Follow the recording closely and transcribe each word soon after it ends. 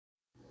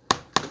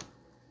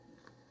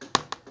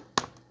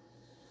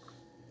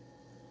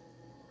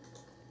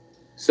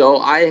So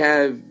I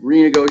have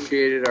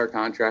renegotiated our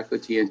contract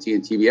with TNT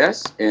and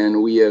TBS,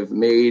 and we have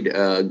made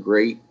a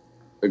great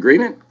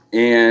agreement,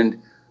 and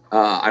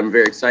I'm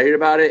very excited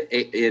about it.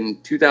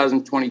 In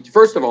 2020,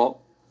 first of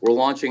all, we're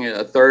launching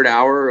a third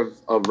hour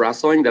of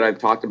wrestling that I've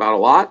talked about a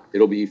lot.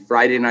 It'll be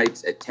Friday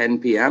nights at 10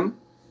 p.m.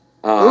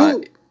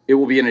 It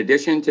will be in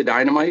addition to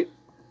Dynamite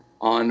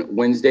on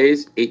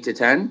Wednesdays, 8 to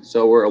 10.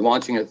 So we're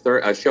launching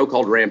a show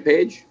called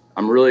Rampage.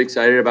 I'm really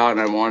excited about it,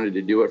 and I wanted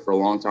to do it for a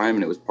long time,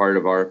 and it was part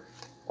of our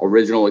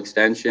original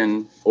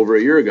extension over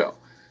a year ago.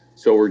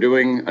 So we're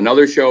doing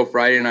another show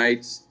Friday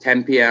nights,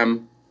 10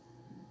 p.m.,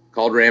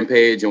 called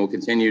Rampage, and we'll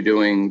continue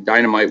doing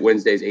Dynamite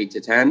Wednesdays, 8 to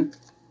 10.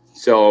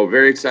 So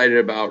very excited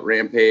about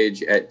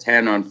Rampage at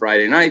 10 on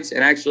Friday nights.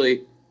 And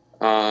actually,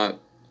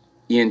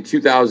 in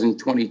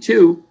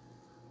 2022,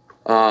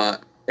 and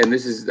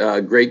this is a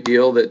great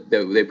deal that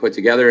they put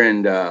together,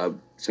 and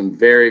some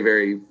very,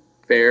 very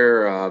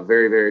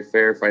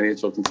fair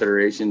financial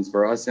considerations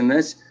for us in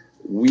this.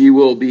 We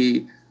will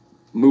be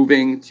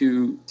moving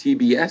to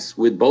TBS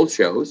with both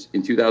shows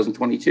in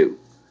 2022.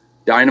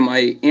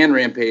 Dynamite and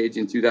Rampage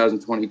in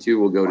 2022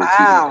 will go to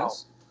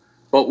TBS.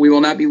 But we will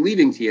not be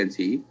leaving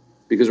TNT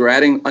because we're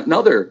adding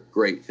another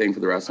great thing for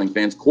the wrestling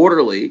fans,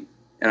 quarterly.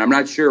 And I'm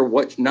not sure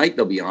which night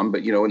they'll be on,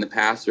 but, in the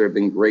past there have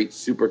been great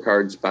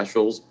supercard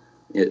specials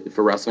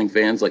for wrestling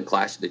fans, like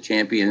Clash of the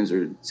Champions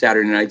or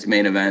Saturday night's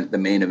main event,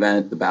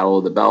 the Battle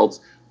of the Belts.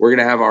 We're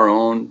going to have our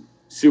own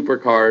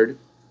supercard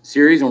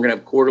series, and we're going to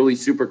have quarterly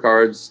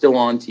supercards still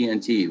on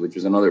TNT, which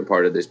was another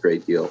part of this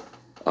great deal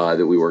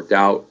that we worked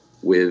out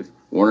with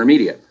Warner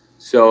Media.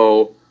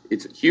 So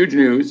it's huge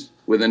news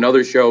with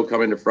another show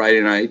coming to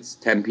Friday nights,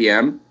 10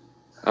 p.m.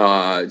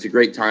 It's a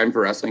great time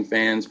for wrestling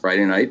fans.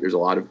 Friday night, there's a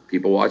lot of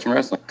people watching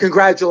wrestling.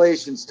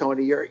 Congratulations,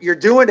 Tony. You're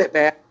doing it,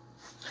 man.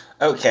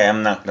 Okay,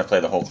 I'm not going to play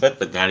the whole clip,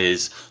 but that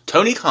is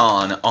Tony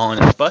Khan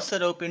on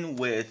Busted Open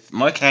with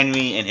Mark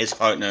Henry and his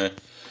partner,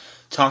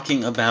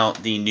 talking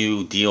about the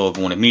new deal of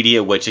Warner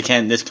Media, which,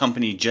 again, this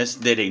company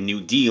just did a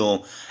new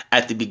deal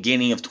at the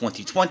beginning of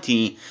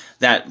 2020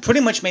 that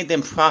pretty much made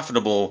them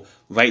profitable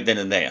right then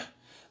and there.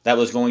 That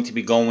was going to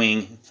be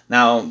going...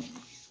 Now,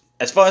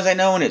 as far as I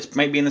know, and it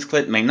might be in this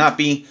clip, may not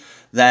be,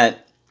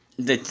 that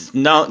they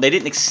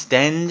didn't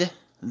extend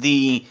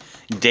the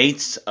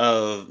dates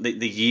of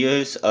the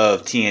years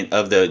of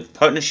the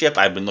partnership.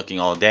 I've been looking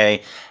all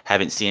day,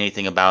 haven't seen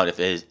anything about if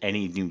there's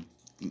any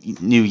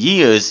new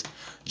years.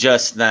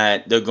 Just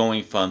that they're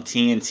going from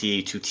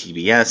TNT to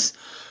TBS,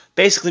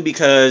 basically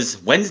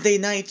because Wednesday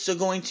nights are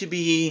going to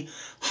be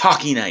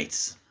hockey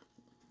nights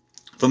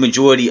for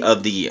majority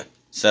of the year.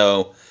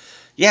 So,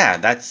 yeah,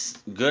 that's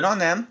good on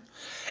them.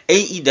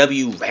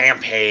 AEW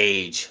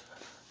Rampage.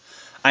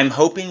 I'm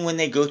hoping when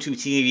they go to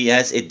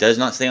TBS, it does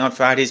not stay on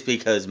Fridays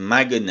because,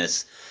 my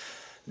goodness,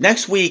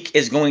 next week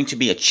is going to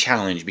be a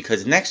challenge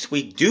because next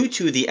week, due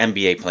to the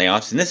NBA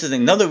playoffs, and this is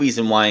another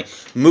reason why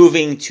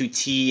moving to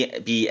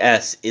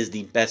TBS is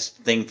the best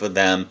thing for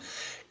them,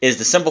 is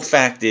the simple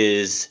fact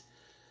is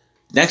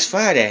next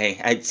Friday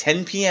at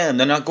 10 p.m.,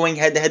 they're not going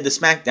head-to-head to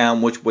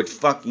SmackDown, which would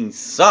fucking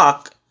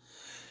suck.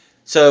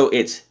 So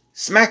it's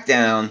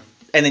SmackDown,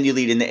 and then you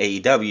lead into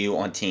AEW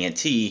on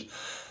TNT,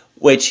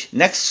 which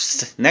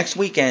next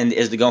weekend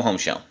is the go-home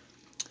show.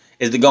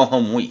 Is the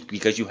go-home week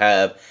because you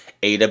have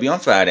AEW on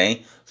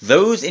Friday.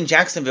 Those in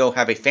Jacksonville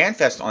have a fan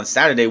fest on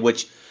Saturday,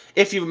 which,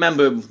 if you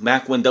remember,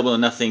 back when Double or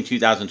Nothing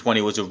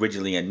 2020 was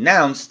originally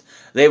announced,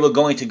 they were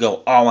going to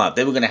go all out.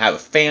 They were going to have a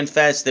fan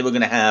fest. They were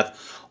going to have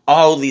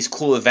all these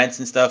cool events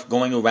and stuff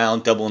going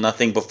around Double or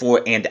Nothing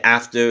before and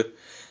after.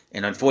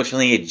 And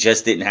unfortunately, it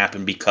just didn't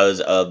happen because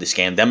of the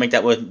scandemic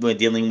that we're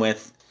dealing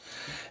with.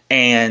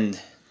 And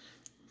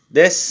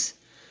this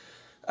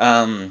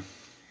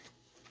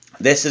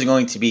is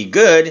going to be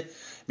good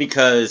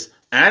because,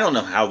 and I don't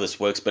know how this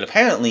works, but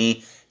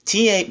apparently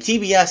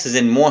TBS is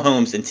in more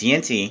homes than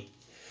TNT.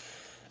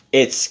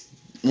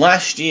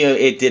 Last year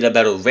it did a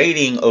better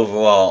rating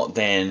overall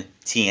than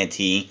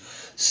TNT.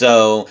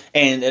 So,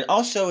 and it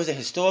also is a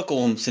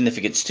historical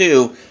significance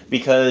too,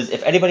 because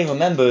if anybody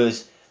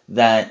remembers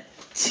that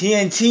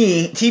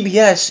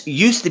TBS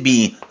used to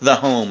be the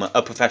home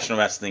of professional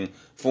wrestling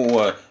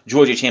for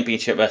Georgia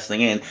Championship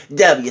Wrestling and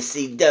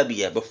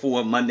WCW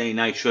before Monday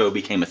Night Show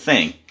became a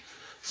thing.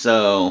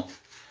 So,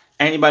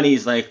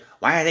 anybody's like,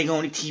 why are they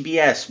going to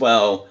TBS?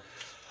 Well,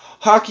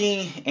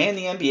 hockey and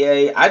the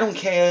NBA, I don't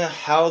care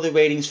how the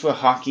ratings for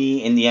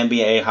hockey and the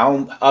NBA,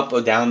 how up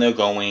or down they're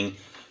going,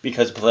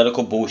 because of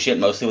political bullshit,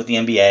 mostly with the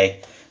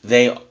NBA,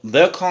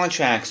 their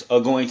contracts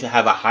are going to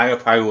have a higher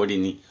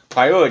priority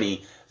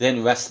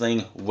than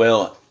wrestling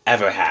will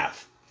ever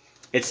have.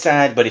 It's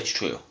sad, but it's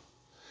true.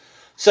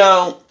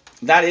 So,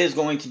 that is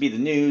going to be the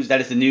news.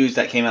 That is the news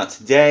that came out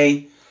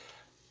today.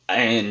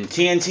 And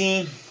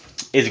TNT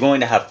is going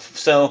to have...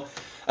 So,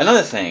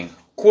 another thing.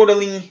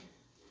 Quarterly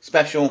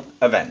special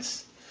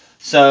events.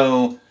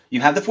 So,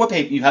 you have the four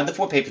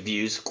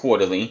pay-per-views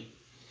quarterly.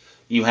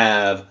 You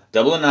have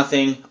Double or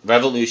Nothing,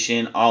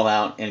 Revolution, All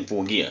Out, and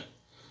Full Gear.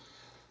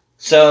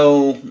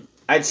 So,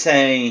 I'd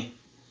say...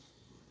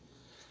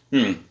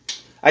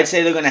 I'd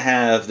say they're going to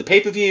have the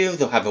pay-per-view,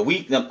 they'll have a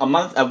week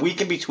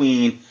in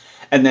between,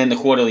 and then the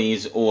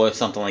quarterlies or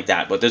something like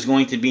that. But there's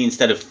going to be,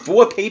 instead of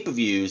 4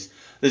 pay-per-views,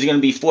 there's going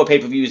to be 4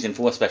 pay-per-views and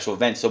 4 special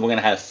events. So we're going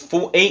to have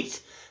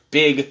 8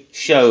 big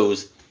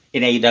shows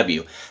in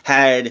AEW.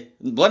 Had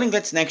Blood and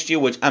Guts next year,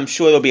 which I'm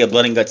sure there'll be a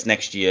Blood and Guts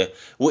next year,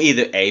 will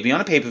either A, be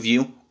on a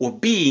pay-per-view, or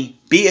B,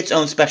 be its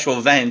own special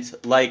event,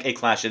 like a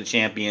Clash of the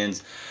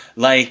Champions,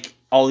 like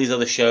all these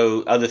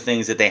other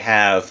things that they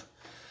have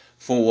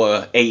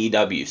for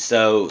AEW.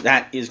 So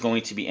that is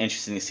going to be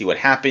interesting to see what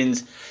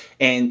happens.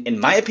 And in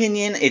my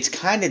opinion, it's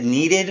kind of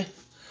needed,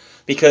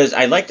 because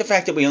I like the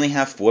fact that we only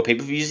have 4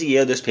 pay-per-views a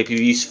year. Those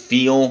pay-per-views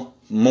feel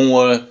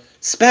more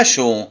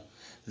special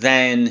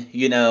than,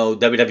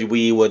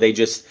 WWE, where they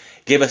just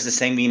give us the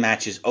same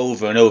rematches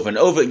over and over and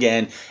over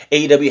again.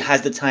 AEW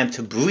has the time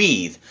to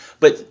breathe.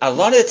 But a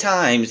lot of the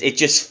times, it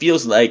just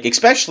feels like,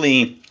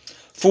 especially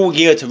Full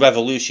Gear to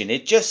Revolution,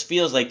 it just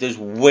feels like there's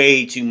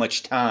way too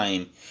much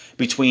time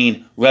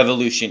between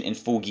Revolution and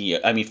Full Gear.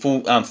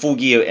 Full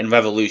Gear and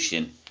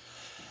Revolution.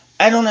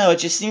 I don't know, it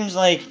just seems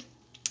like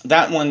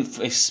that one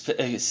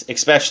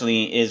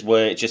especially is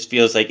where it just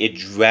feels like it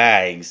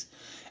drags,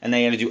 and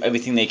they got to do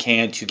everything they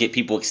can to get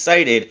people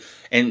excited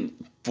and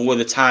for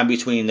the time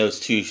between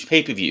those 2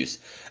 pay-per-views.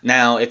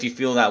 Now, if you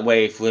feel that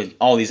way for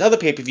all these other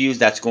pay-per-views,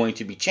 that's going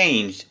to be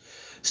changed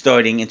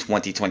starting in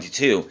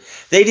 2022.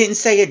 They didn't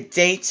say a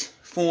date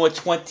for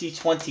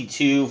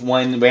 2022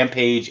 when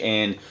Rampage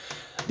and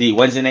the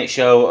Wednesday night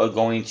show are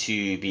going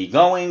to be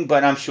going,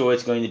 but I'm sure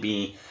it's going to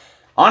be,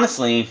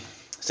 honestly,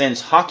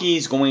 since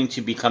hockey's going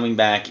to be coming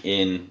back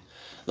in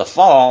the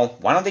fall,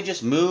 why don't they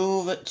just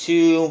move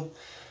to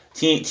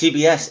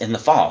tonTBS in the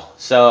fall?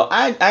 So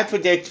I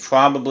predict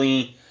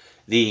probably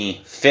the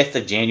 5th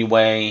of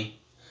January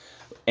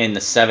and the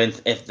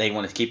 7th if they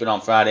want to keep it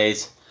on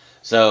Fridays.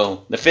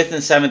 So the 5th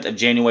and 7th of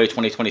January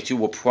 2022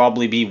 will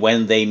probably be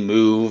when they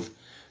move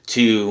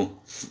to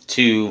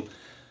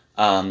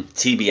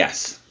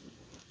TBS.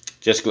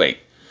 Just great.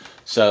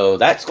 So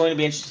that's going to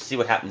be interesting to see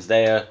what happens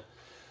there.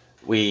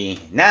 We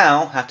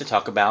now have to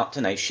talk about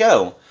tonight's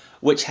show,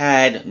 which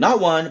had not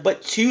 1,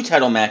 but 2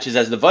 title matches,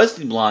 as the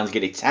Varsity Blondes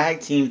get a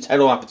tag team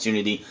title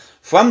opportunity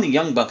from the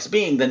Young Bucks,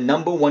 being the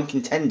 #1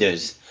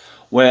 contenders.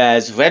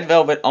 Whereas Red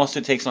Velvet also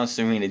takes on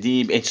Serena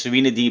Deeb in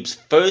Serena Deeb's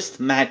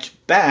first match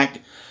back,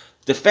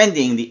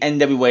 defending the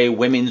NWA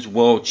Women's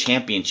World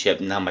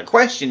Championship. Now my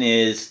question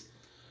is,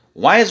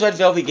 why is Red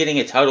Velvet getting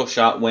a title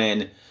shot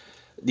when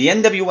the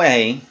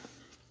NWA,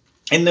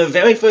 in the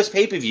very first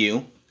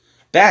pay-per-view,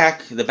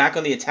 back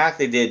on the Attack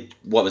they did,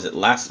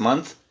 last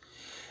month?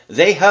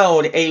 They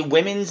held a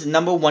women's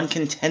 #1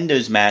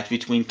 contenders match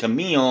between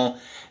Camille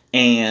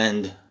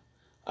and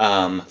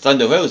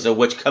Thunder Rosa,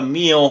 which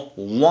Camille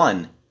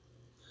won.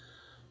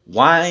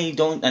 Why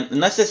don't,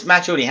 unless this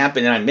match already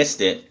happened and I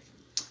missed it,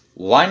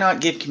 why not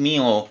give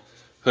Camille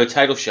her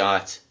title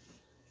shot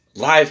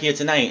live here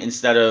tonight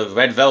instead of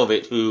Red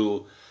Velvet,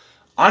 who,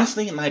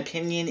 honestly, in my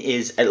opinion,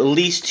 is at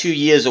least 2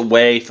 years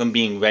away from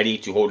being ready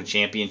to hold a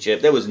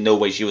championship? There was no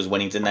way she was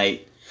winning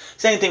tonight.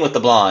 Same thing with the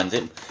Blondes.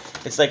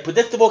 It's like,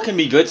 predictable can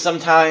be good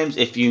sometimes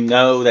if you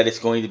know that it's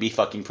going to be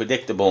fucking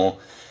predictable.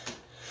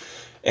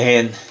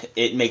 And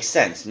it makes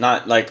sense.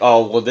 Not like,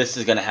 oh, well, this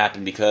is going to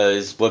happen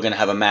because we're going to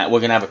have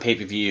a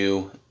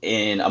pay-per-view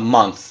in a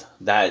month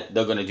that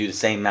they're going to do the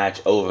same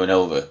match over and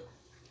over.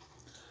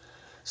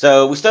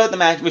 So we started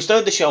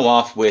the show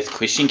off with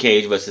Christian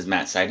Cage versus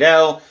Matt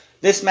Sydal.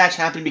 This match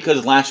happened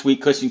because last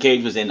week Christian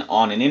Cage was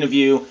on an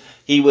interview.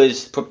 He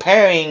was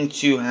preparing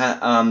to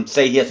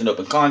say he has an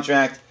open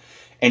contract,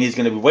 and he's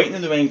going to be waiting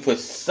in the ring for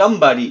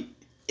somebody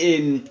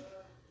on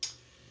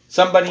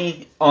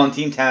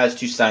Team Taz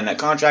to sign that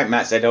contract.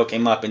 Matt Sydal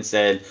came up and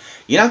said,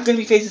 "You're not going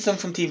to be facing someone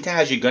from Team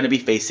Taz, you're going to be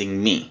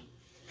facing me."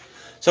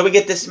 So we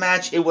get this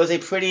match. It was a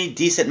pretty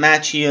decent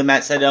match here.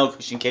 Matt Sydal,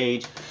 Christian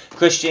Cage.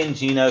 Christian,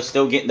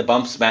 still getting the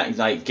bumps back,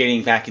 like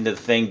getting back into the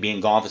thing,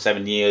 being gone for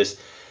 7 years.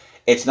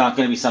 It's not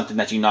going to be something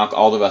that you knock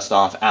all the rest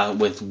off out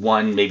with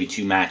 1, maybe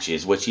 2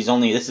 matches, which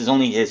this is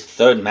only his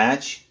 3rd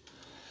match.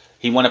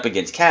 He went up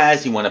against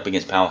Kaz, he went up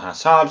against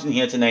Powerhouse Hobbs, and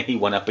here tonight he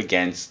went up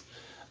against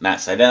Matt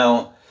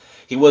Sydal.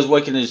 He was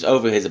working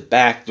over his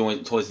back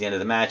towards the end of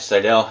the match.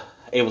 Sydal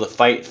able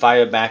to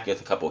fire back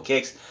with a couple of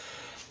kicks.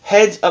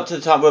 Heads up to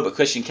the top rope, but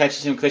Christian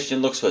catches him.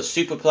 Christian looks for a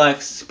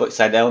superplex, but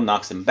Sydal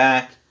knocks him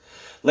back.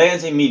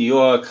 Lands a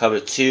Meteor, cover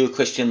 2.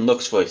 Christian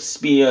looks for a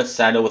spear.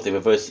 Sydal with a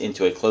reverse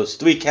into a close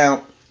 3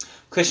 count.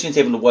 Christian's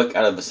able to work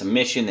out of a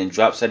submission and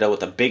drops Sydal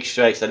with a big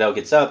strike. Sydal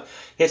gets up,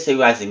 hits a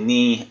rising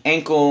knee,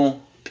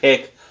 ankle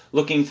pick,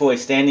 looking for a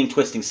standing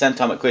twisting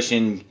senton, but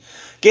Christian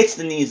gets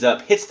the knees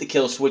up, hits the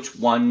kill switch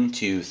 1,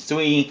 2,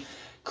 3.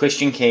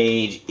 Christian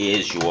Cage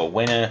is your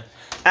winner.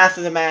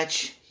 After the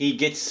match, he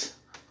picks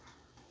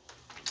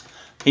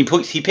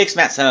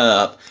Matt Sydal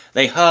up.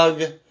 They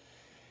hug.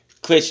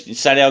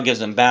 Sydal gives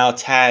him a bow.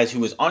 Taz, who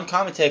was on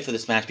commentary for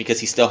this match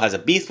because he still has a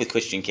beef with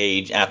Christian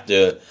Cage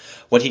after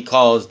what he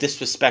calls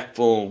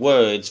disrespectful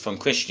words from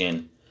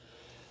Christian.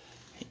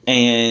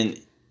 And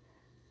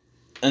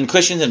and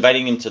Christian's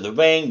inviting him to the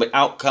ring, but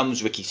out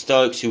comes Ricky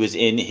Starks, who is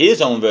in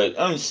his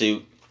own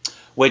suit,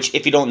 which,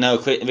 if you don't know,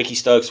 Ricky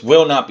Starks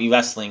will not be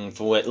wrestling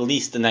for at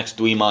least the next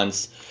 3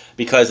 months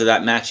because of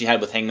that match he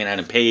had with Hangman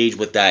Adam Page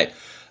with that,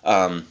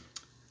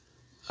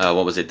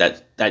 what was it,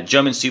 that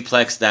German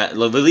suplex, that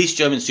released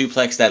German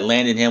suplex that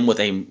landed him with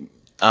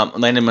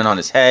landed him on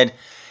his head.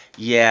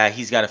 Yeah,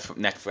 he's got a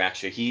neck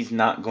fracture. He's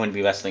not going to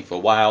be wrestling for a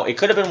while. It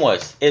could have been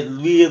worse. It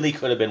really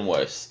could have been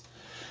worse.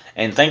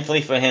 And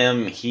thankfully for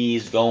him,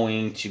 he's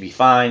going to be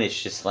fine.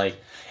 It's just like,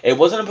 it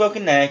wasn't a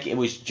broken neck. It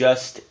was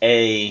just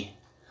a,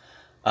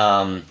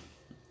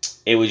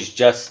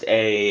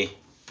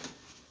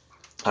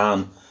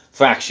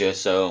 fracture.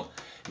 So,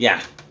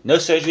 yeah, no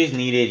surgery is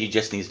needed. He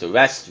just needs to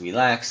rest,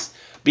 relax,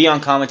 be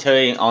on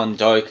commentary on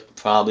Dark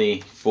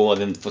probably for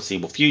the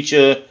foreseeable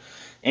future,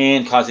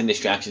 and causing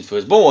distractions for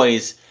his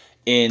boys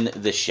in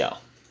the show.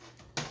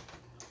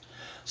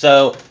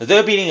 So,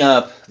 they're beating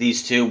up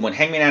these two when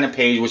Hangman Adam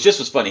Page, which just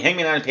was funny.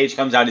 Hangman Adam Page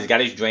comes out, he's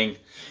got his drink,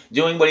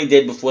 doing what he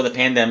did before the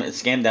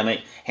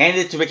scandemic,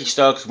 handed it to Ricky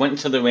Starks, went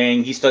into the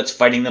ring, he starts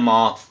fighting them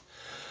off.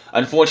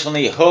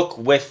 Unfortunately, Hook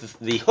with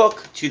the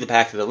hook to the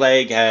back of the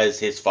leg, as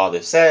his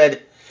father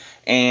said,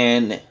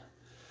 and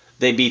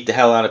they beat the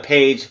hell out of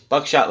Page.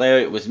 Buckshot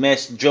Lariat was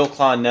missed, Joe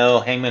Claw no,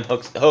 Hangman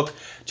Hook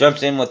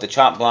jumps in with the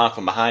chop block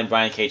from behind,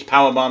 Brian Cage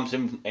powerbombs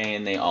him,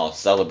 and they all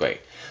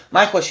celebrate.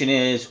 My question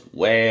is,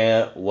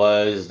 where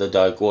was the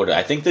Dark Order?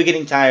 I think they're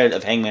getting tired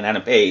of Hangman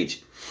Adam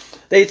Page.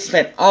 They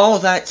spent all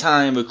that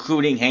time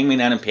recruiting Hangman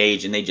Adam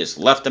Page, and they just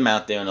left him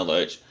out there in a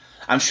lurch.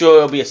 I'm sure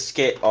there'll be a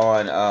skit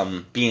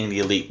on Being the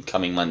Elite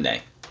coming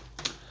Monday.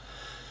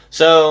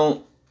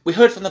 So, we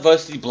heard from the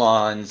Varsity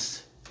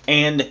Blondes,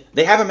 and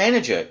they have a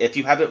manager. If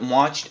you haven't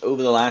watched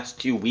over the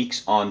last 2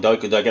 weeks on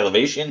Dark or Dark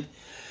Elevation,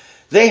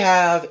 they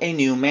have a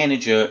new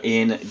manager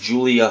in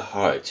Julia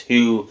Hart,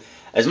 who,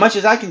 as much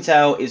as I can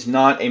tell, is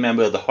not a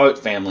member of the Hart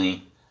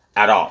family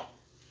at all.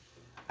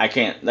 I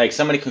can't, like,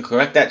 somebody can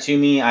correct that to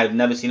me. I've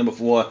never seen her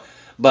before.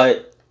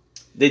 But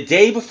the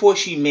day before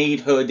she made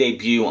her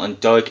debut on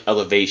Dark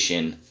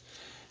Elevation,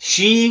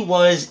 she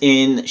was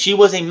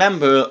a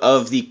member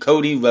of the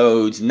Cody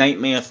Rhodes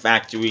Nightmare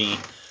Factory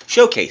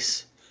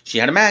showcase. She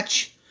had a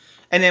match,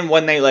 and then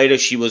one night later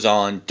she was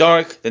on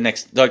Dark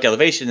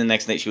Elevation, the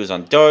next night she was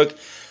on Dark,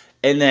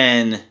 and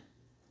then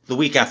the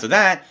week after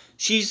that,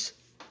 she's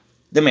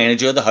the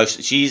manager of the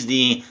house. She's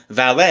the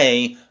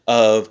valet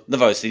of the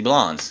Varsity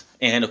Blondes.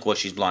 And, of course,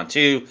 she's blonde,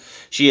 too.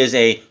 She is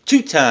a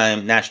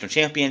 2-time national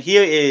champion.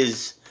 Here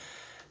is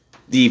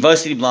the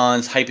Varsity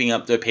Blondes hyping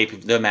up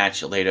their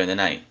match later in the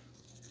night.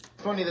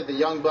 Funny that the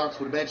Young Bucks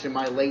would mention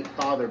my late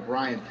father,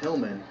 Brian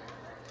Pillman,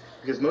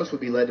 because most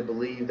would be led to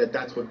believe that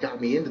that's what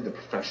got me into the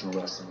professional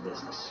wrestling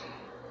business.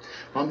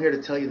 I'm here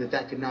to tell you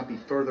that could not be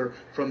further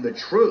from the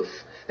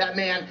truth. That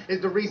man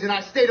is the reason I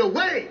stayed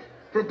away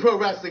from pro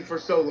wrestling for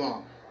so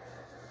long.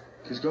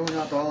 Because growing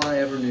up, all I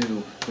ever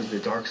knew was the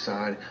dark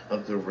side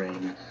of the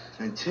ring,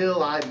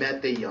 until I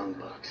met the Young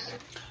Bucks.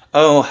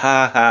 Oh,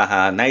 ha, ha,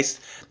 ha. Nice.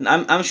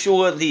 I'm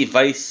sure the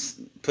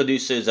vice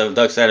producers of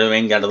Dark Side of the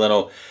Ring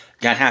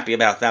got happy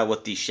about that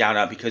with the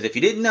shout-out, because if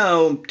you didn't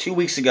know, 2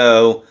 weeks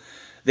ago,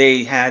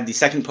 they had the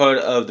second part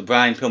of the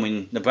Brian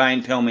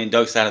Pillman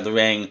Dark Side of the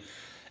Ring.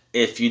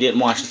 If you didn't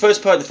watch the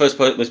first part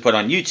was put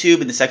on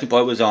YouTube, and the second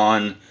part was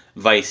on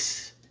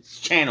Vice's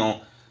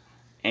channel.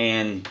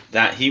 And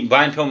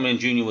Brian Pillman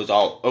Jr. was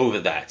all over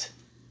that.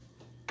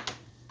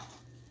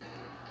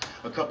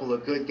 A couple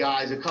of good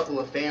guys, a couple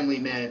of family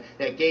men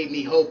that gave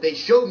me hope. They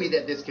showed me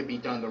that this could be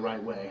done the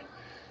right way.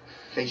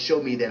 They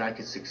showed me that I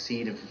could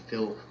succeed and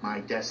fulfill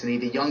my destiny.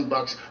 The Young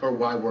Bucks are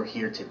why we're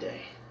here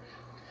today.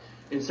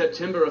 In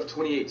September of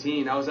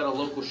 2018, I was at a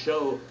local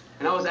show,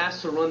 and I was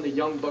asked to run the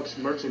Young Bucks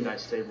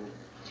merchandise table.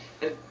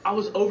 And I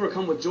was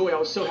overcome with joy. I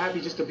was so happy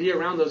just to be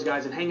around those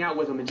guys and hang out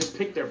with them and just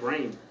pick their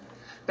brain.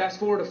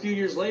 Fast forward a few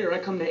years later, I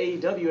come to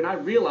AEW, and I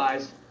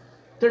realize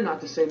they're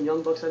not the same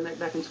Young Bucks I met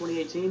back in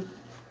 2018.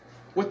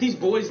 What these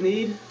boys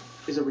need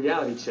is a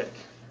reality check.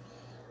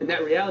 And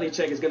that reality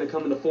check is going to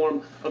come in the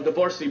form of the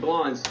Varsity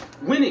Blondes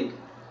winning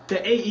the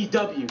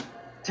AEW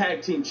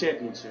Tag Team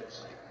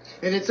Championships.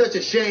 And it's such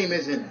a shame,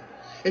 isn't it?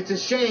 It's a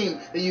shame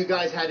that you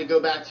guys had to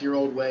go back to your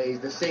old ways,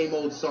 the same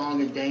old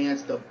song and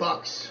dance, the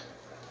Bucks.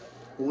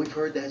 Well, we've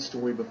heard that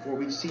story before.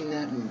 We've seen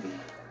that movie.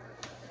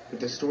 But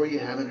the story you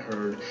haven't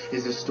heard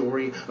is the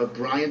story of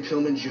Brian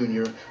Pillman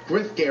Jr.,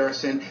 Griff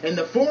Garrison, and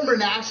the former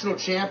national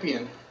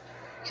champion,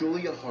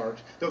 Julia Hart,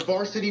 the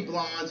Varsity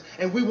Blondes,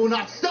 and we will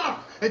not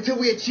stop until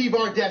we achieve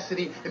our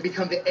destiny and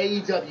become the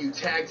AEW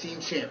Tag Team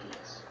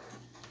Champions.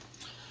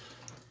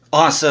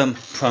 Awesome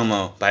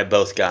promo by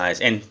both guys.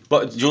 And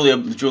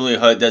Julia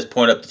Hart does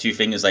point up the 2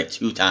 fingers like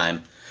 2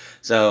 times.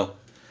 So,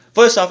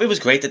 first off, it was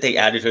great that they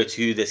added her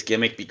to this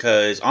gimmick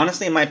because,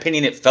 honestly, in my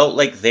opinion, it felt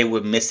like they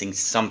were missing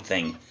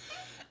something.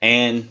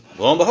 And,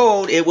 lo and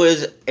behold, it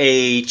was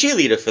a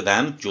cheerleader for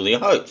them, Julia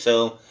Hart.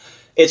 So,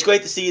 it's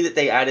great to see that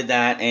they added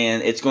that,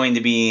 and it's going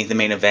to be the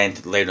main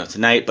event later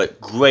tonight. But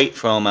great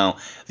promo.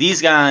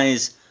 These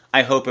guys,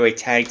 I hope, are a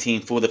tag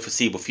team for the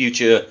foreseeable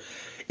future.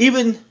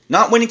 even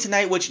not winning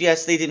tonight, which,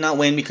 yes, they did not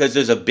win because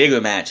there's a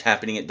bigger match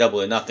happening at Double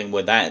or Nothing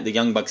where the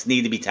Young Bucks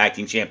need to be tag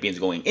team champions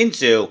going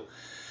into.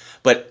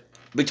 But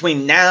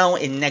between now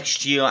and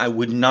next year, I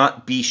would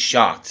not be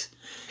shocked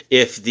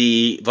if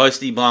the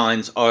Varsity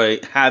Blondes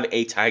have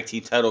a tag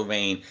team title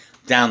reign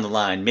down the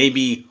line.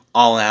 Maybe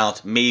All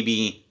Out,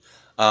 maybe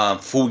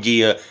Full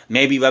Gear,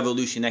 maybe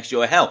Revolution next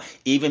year, or hell,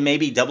 even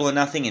maybe Double or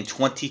Nothing in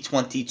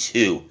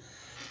 2022.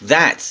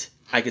 That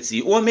I could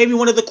see. Or maybe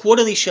one of the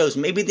quarterly shows.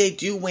 Maybe they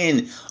do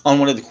win on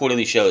one of the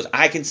quarterly shows.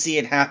 I can see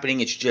it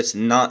happening. It's just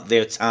not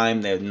their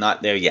time. They're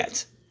not there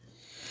yet.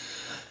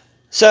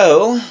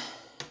 So,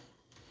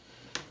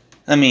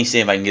 let me see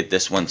if I can get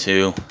this one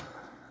too.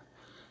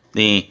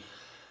 The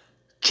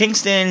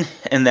Kingston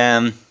and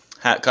them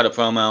cut a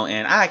promo,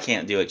 and I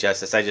can't do it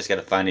justice. I just got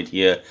to find it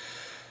here.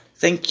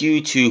 Thank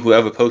you to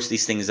whoever posts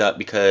these things up,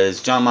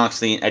 because Jon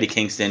Moxley and Eddie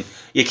Kingston,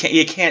 you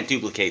can't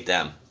duplicate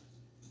them.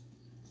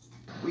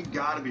 We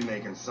gotta be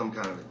making some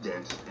kind of a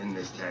dent in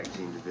this tag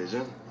team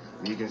division.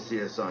 You can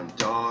see us on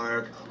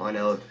Dark,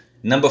 on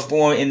Number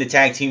 4 in the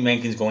tag team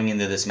rankings going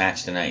into this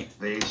match tonight.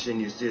 Elevation.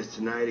 You see us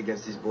tonight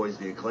against these boys,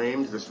 the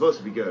Acclaimed. They're supposed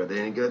to be good. Are they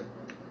any good?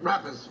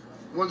 Rappers.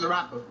 One's a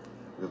rapper.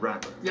 The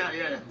rapper.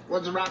 Yeah.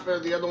 One's a rapper,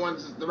 the other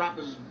one's the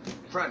rapper's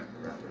friend.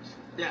 Rappers.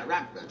 Yeah,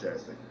 rapper.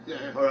 Fantastic.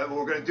 Yeah. All right, what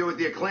we're gonna do with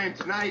the Acclaimed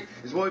tonight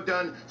is what we've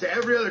done to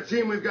every other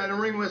team we've got in a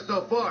ring with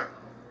so far.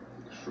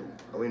 True.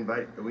 Are we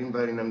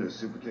inviting them to a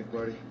super kick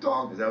party?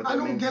 Dog, Is that what I that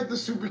don't means? get the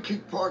super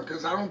kick part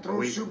because I don't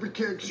throw super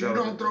kicks. You No.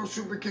 don't throw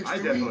super kicks. I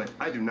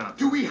do not.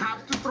 Do we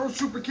have to throw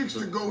super kicks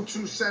to go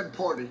to said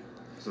party?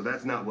 So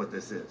that's not what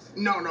this is.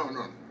 No.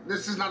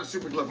 This is not a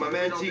super kick. Look, my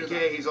man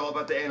TK, he's all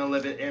about the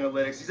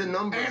analytics. He's a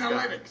numbers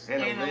guy.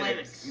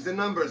 Analytics. He's a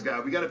numbers guy.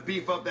 We got to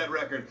beef up that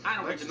record.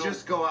 Let's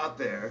just go out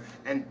there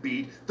and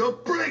beat the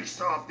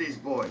brakes off these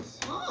boys.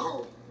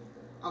 Oh,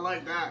 I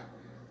like that.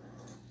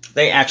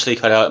 They actually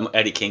cut out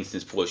Eddie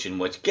Kingston's portion,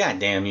 which,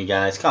 goddamn, you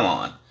guys, come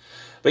on.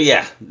 But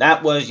yeah,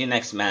 that was your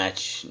next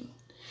match.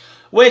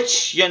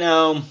 Which,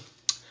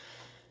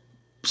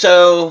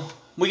 so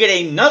we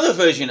get another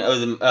version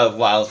of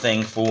Wild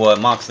Thing for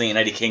Moxley and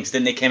Eddie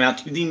Kingston. They came out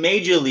to the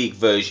Major League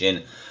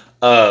version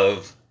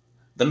of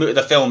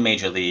the film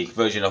Major League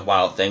version of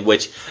Wild Thing,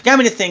 which got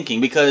me to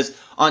thinking, because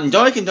on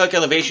Dark and Dark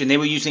Elevation, they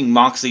were using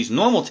Moxley's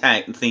normal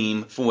tag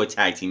theme for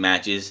tag team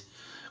matches.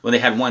 When they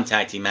had one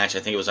tag team match, I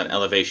think it was on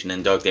Elevation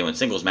and Dark, they were in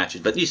singles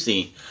matches. But you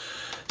see,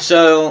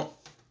 so,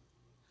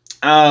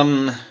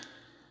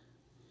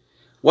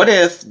 what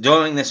if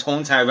during this whole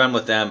entire run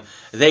with them,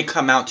 they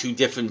come out to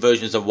different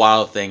versions of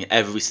Wild Thing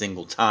every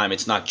single time?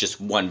 It's not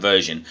just one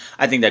version.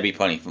 I think that'd be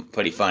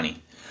pretty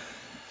funny.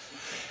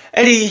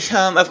 Eddie,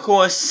 of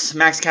course,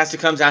 Max Caster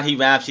comes out, he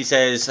raps, he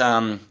says,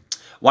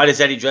 why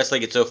does Eddie dress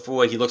like it's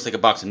 04? He looks like a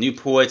box of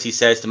Newports. He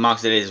says to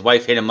Moxley that his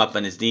wife hit him up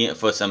on his in his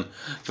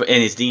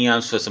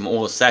DMs for some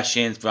oral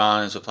sessions.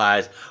 Braun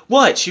replies,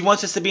 "What? She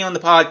wants us to be on the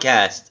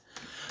podcast."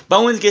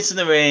 Bowens gets in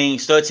the ring,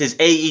 starts his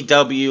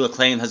AEW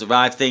Acclaim has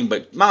arrived thing,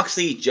 but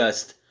Moxley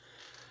just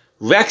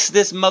wrecks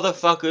this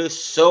motherfucker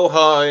so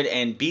hard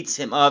and beats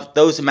him up,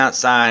 throws him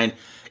outside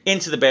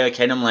into the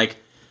barricade. I'm like,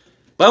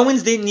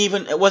 Bowens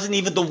wasn't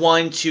even the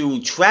one to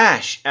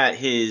trash at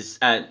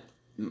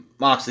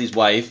Moxley's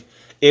wife.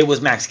 It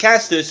was Max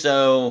Caster,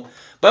 so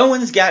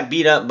Bowens got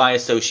beat up by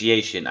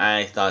association.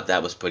 I thought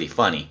that was pretty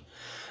funny.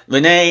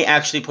 Renee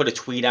actually put a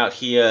tweet out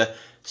here.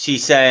 She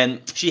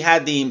said she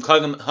had the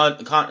Conor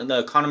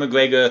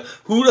McGregor,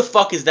 who the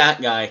fuck is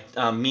that guy,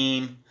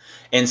 meme,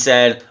 and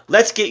said,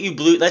 let's get you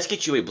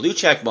a blue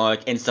check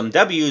mark and some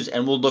W's,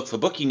 and we'll look for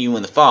booking you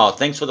in the fall.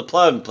 Thanks for the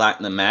plug,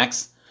 Platinum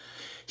Max.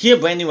 Here,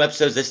 brand new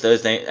episodes this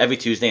Thursday, every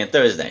Tuesday and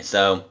Thursday.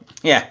 So,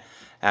 yeah,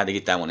 I had to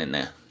get that one in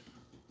there.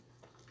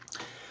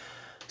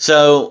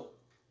 So,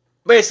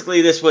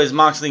 basically, this was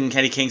Moxley and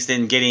Eddie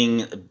Kingston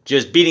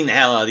just beating the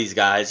hell out of these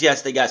guys.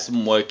 Yes, they got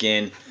some work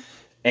in,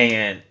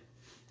 and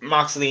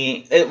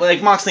Moxley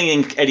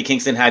and Eddie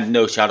Kingston had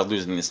no shot of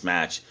losing this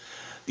match.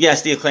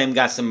 Yes, the Acclaim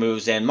got some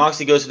moves in.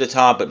 Moxley goes to the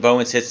top, but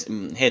Bowens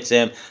hits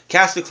him.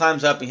 Caster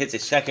climbs up and hits a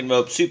second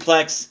rope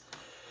suplex.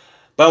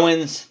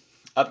 Bowens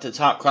up to the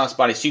top,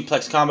 crossbody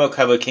suplex combo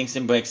cover.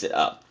 Kingston breaks it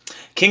up.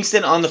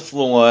 Kingston on the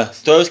floor,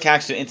 throws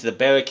Caster into the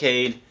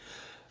barricade,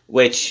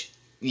 which...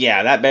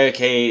 yeah, that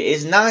barricade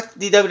is not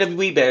the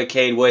WWE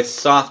barricade where it's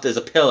soft as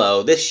a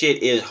pillow. This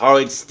shit is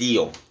hard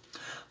steel.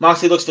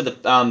 Moxley looks for the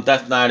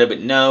Death Ladder,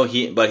 but no,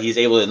 he's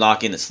able to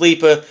lock in the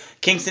sleeper.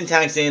 Kingston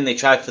tags in, they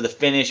try for the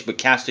finish, but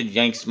Caster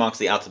yanks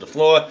Moxley out to the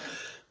floor.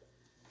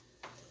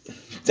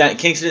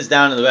 Kingston is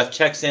down and the ref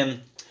checks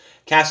him.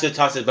 Caster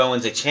tosses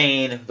Bowens a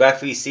chain.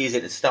 Referee sees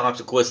it and stops.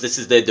 Of course, this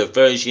is their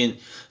diversion,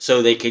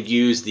 so they could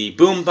use the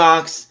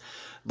boombox.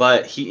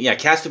 But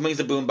Caster brings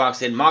the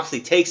boombox in.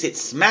 Moxley takes it,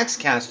 smacks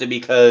Caster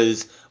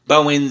because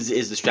Bowens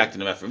is distracting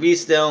the referee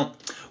still.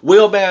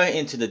 Wheelbarrow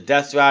into the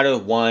Death Rider.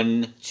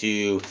 1,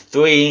 2,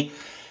 3.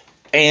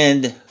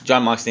 And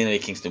Jon Moxley and Eddie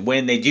Kingston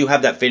win. They do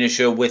have that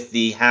finisher with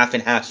the half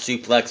and half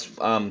suplex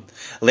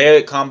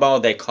lariat combo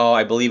they call,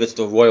 I believe it's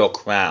the Royal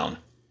Crown.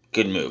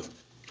 Good move.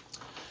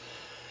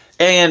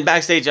 And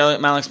backstage,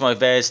 Alex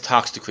Marvez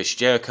talks to Chris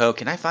Jericho.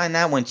 Can I find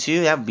that one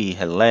too? That would be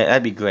hilarious.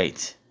 That'd be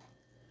great.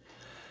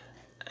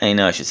 I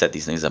know I should set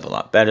these things up a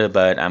lot better,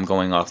 but I'm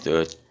going off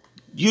the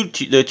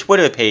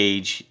Twitter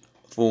page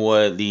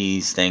for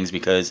these things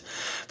because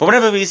for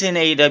whatever reason,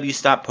 AEW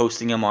stopped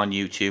posting them on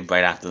YouTube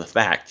right after the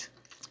fact.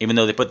 Even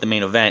though they put the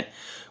main event,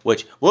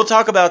 which we'll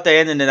talk about the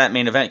ending of that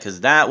main event because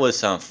that was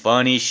some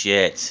funny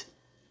shit.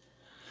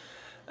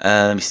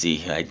 Let me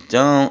see. I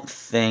don't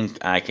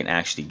think I can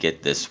actually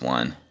get this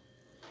one.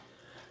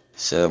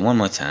 So one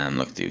more time,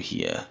 look through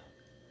here.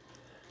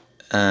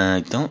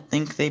 I don't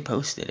think they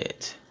posted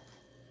it.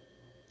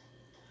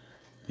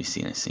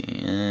 Let's see.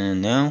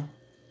 No.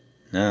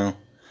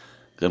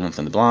 Good one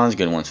from the Blondes,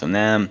 good ones from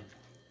them.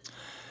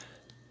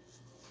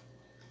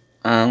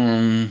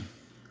 That's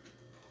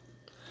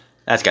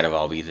gotta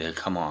all be there.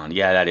 Come on.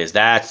 Yeah, that is.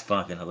 That's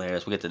fucking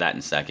hilarious. We'll get to that in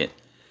a second.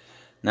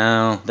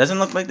 No, doesn't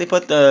look like they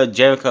put the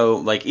Jericho,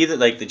 like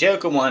the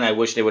Jericho one, I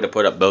wish they would have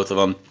put up both of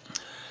them.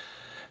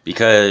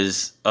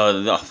 Because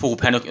the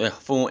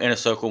full Inner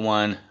Circle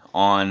one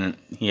on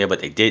here,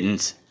 but they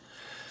didn't.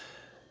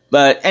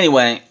 But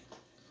anyway,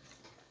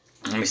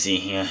 let me see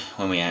here.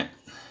 Where we at?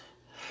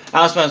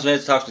 Alex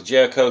Marvez talks to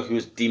Jericho,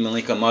 who's D.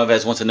 Malenko.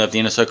 Marvez wants to know if the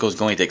Inner Circle is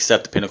going to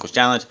accept the Pinnacle's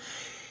challenge.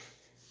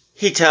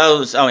 He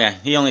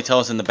only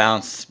tells him to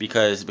bounce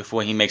because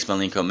before he makes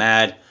Malenko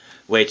mad,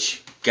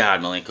 which,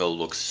 God, Malenko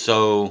looks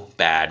so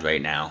bad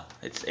right now.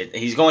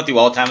 He's going through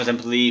Alzheimer's, I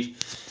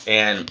believe,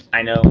 and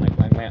I know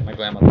my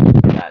grandmother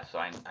looked at that, so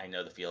I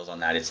know the feels on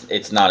that.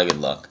 It's not a good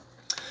look.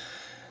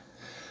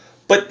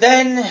 But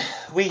then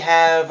we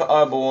have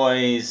our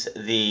boys,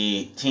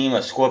 the team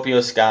of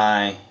Scorpio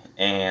Sky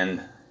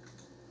and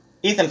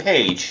Ethan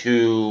Page,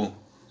 who,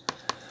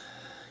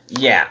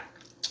 yeah.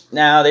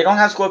 Now, they don't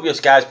have Scorpio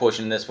Sky's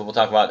portion in this, but we'll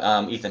talk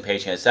about Ethan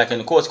Page in a second.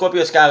 Of course,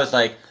 Scorpio Sky was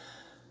like,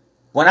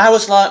 when I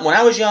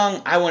was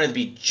young, I wanted to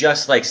be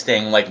just like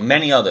Sting, like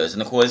many others.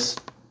 And of course,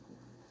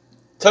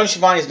 Tony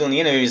Schiavone's doing the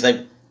interview. He's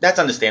like, that's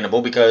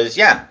understandable because,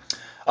 yeah,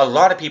 a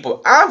lot of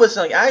people. I was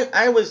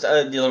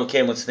the little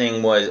kid when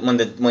Sting was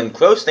when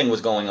Crow Sting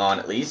was going on,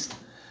 at least.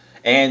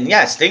 And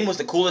yeah, Sting was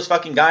the coolest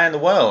fucking guy in the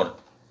world.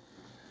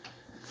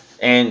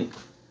 And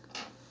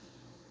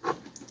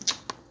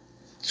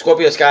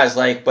Scorpio Sky's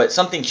like, but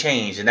something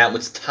changed, and that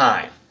was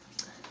time.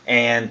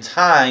 And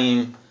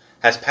time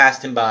has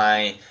passed him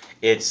by.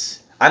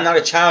 I'm not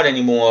a child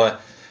anymore,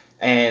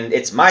 and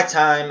it's my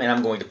time, and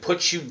I'm going to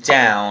put you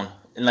down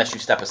unless you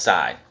step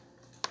aside.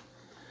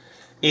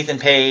 Ethan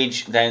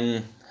Page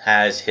then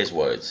has his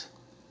words.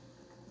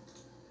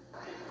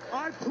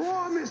 I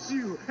promise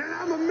you, and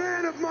I'm a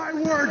man of my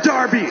word,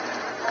 Darby.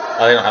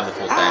 Oh, they don't have the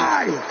full thing.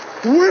 I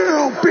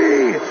will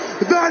be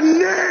the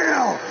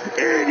nail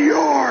in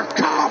your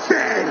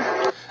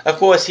coffin. Of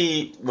course,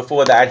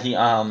 before that he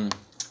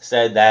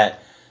said that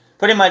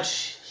pretty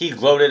much he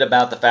gloated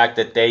about the fact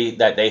that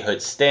they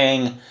hurt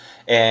Sting,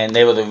 and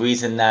they were the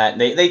reason that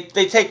they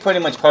take pretty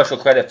much partial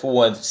credit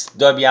for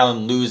Darby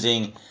Allin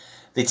losing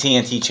the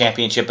TNT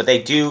Championship, but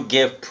they do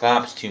give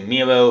props to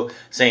Miro,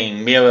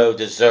 saying Miro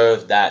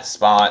deserved that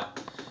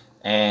spot,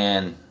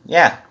 and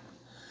yeah.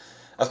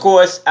 Of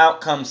course,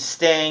 out comes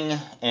Sting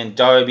and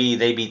Darby.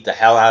 They beat the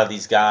hell out of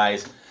these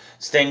guys.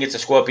 Sting gets a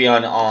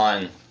scorpion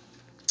on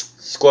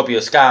Scorpio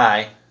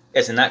Sky.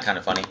 Isn't that kind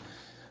of funny?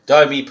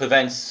 Darby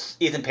prevents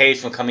Ethan Page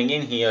from coming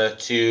in here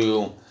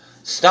to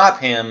stop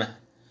him.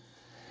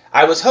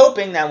 I was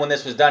hoping that when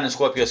this was done and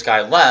Scorpio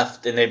Sky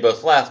left, and they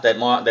both left,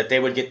 that they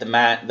would get the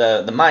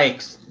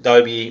mics,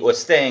 Darby or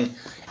Sting,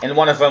 and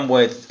one of them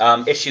would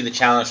issue the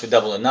challenge for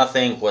Double or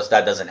Nothing. Of course,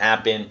 that doesn't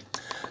happen.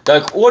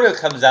 Dark Order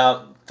comes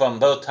out from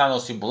both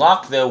tunnels to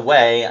block their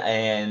way,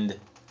 and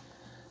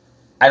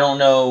I don't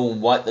know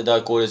what the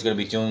Dark Order is going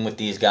to be doing with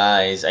these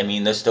guys. I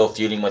mean, they're still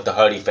feuding with the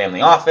Hardy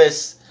family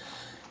office,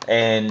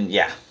 and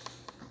yeah.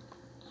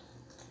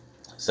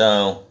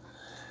 So,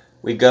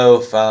 we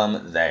go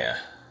from there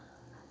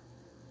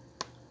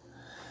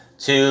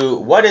to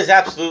what is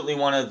absolutely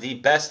one of the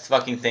best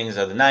fucking things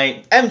of the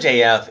night,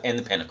 MJF and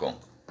the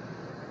Pinnacle.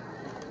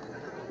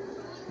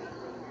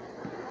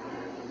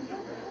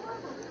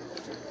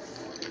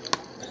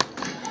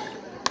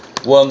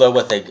 Wonder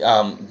with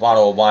a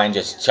bottle of wine,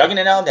 just chugging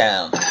it all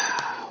down.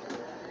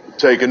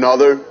 Take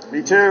another.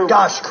 Me too.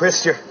 Gosh,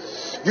 Chris, you're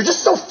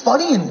just so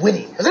funny and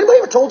witty. Has anybody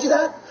ever told you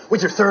that?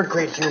 With your third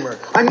grade humor.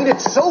 I mean,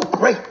 it's so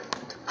great.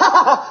 Ha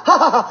ha ha ha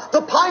ha!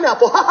 The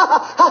pineapple. Ha ha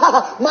ha ha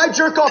ha! My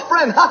jerk-off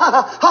friend. Ha ha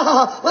ha ha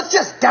ha! Let's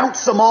just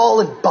douse them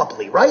all in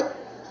bubbly, right?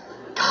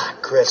 God,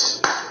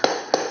 Chris,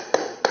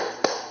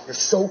 you're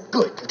so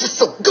good. You're just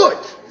so good.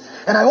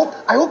 And I hope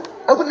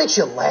it makes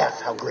you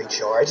laugh how great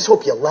you are. I just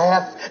hope you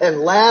laugh and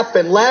laugh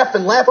and laugh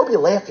and laugh. I hope you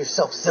laugh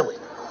yourself silly.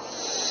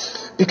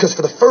 Because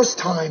for the first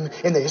time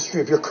in the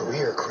history of your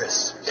career,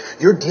 Chris,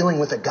 you're dealing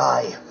with a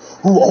guy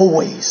who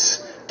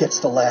always gets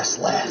the last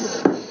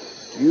laugh.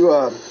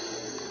 You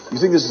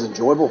think this is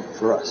enjoyable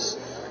for us?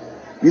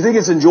 You think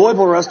it's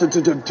enjoyable for us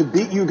to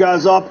beat you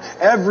guys up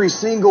every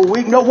single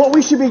week? No, what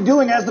we should be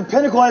doing as the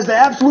Pinnacle, as the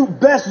absolute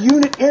best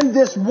unit in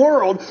this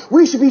world,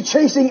 we should be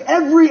chasing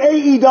every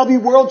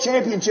AEW World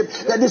Championship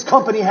that this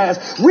company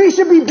has. We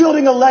should be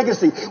building a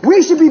legacy.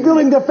 We should be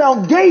building the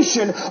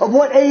foundation of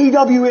what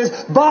AEW is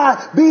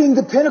by being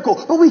the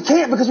Pinnacle. But we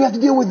can't because we have to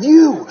deal with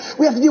you.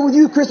 We have to deal with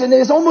you, Chris, and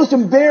it's almost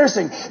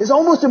embarrassing. It's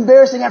almost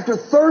embarrassing after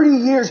 30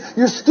 years,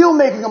 you're still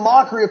making a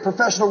mockery of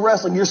professional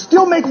wrestling. You're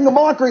still making a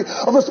mockery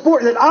of a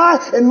sport that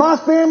I and my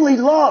family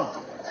love.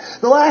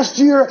 The last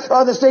year,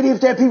 the Stadium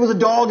Stampede was a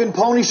dog and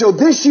pony show.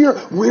 This year,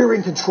 we're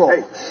in control.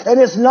 Hey. And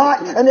it's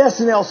not an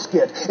SNL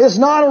skit. It's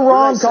not a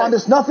rom-com.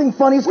 It's nothing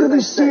funny. It's going to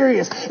be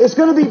serious. It's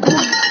going to be...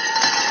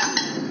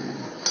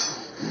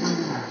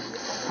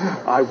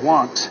 I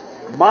want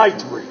my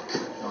drink.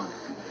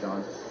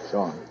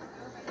 Sean.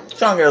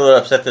 Sean got a little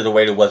upset that the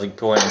waiter wasn't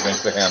pouring a drink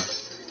for him.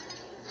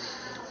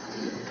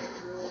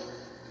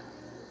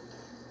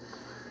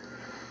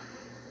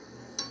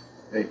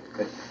 Hey.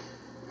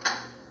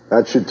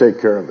 That should take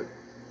care of it.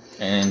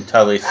 And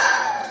Tully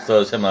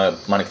throws him a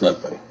money clip.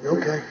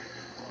 Okay.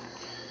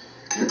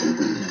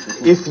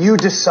 If you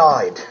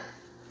decide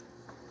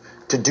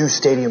to do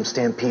Stadium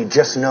Stampede,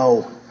 just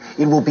know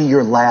it will be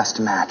your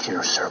last match,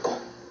 Inner Circle.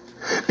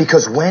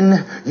 Because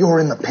when you're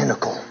in the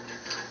Pinnacle,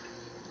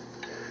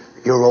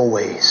 you're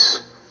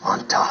always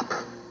on top.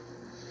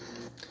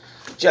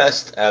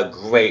 Just a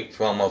great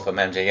promo from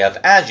MJF,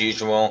 as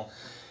usual.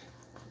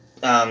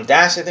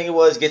 Dax, I think it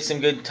was, gets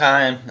some good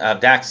time.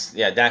 Dax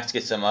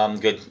gets some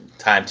good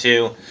time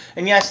too.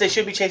 And yes, they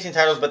should be chasing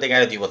titles, but they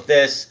got to deal with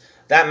this.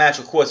 That match,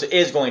 of course,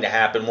 is going to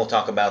happen. We'll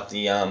talk about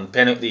the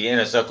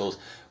Inner Circle's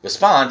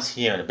response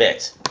here in a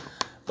bit.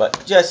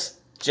 But just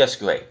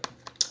great.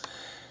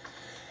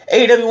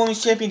 AEW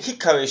Women's Champion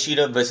Hikaru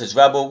Shida versus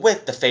Rebel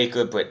with the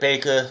Faker, Britt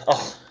Baker.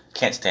 Oh,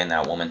 can't stand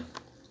that woman.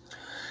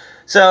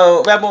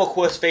 So, Rebel, of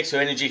course, fakes her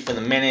energy for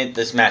the minute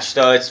this match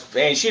starts,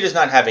 and Shida's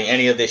not having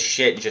any of this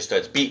shit and just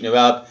starts beating her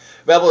up.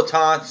 Rebel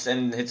taunts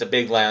and hits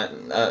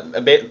lands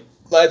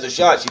a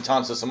shot. She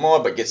taunts her some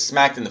more, but gets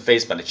smacked in the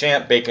face by the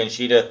champ. Baker and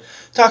Shida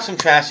talk some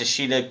trash as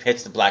Shida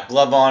hits the black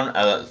glove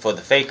on for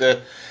the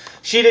Faker.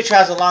 Shida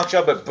tries a long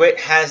shot, but Britt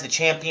has the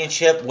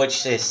championship,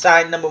 which is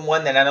side number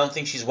 1 that I don't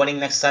think she's winning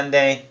next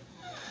Sunday.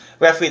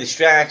 Referee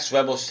distracts.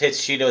 Rebel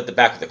hits Shida with the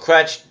back of the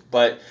crutch.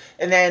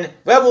 And then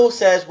Rebel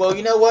says, well,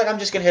 you know what? I'm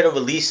just going to hit a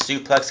release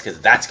suplex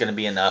because that's going to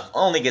be enough.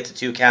 Only gets a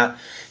 2 count.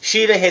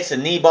 Shida hits a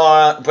knee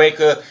bar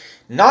breaker.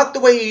 Not the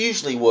way you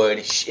usually would.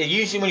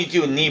 Usually when you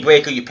do a knee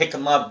breaker, you pick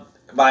them up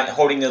by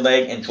holding their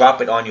leg and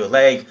drop it on your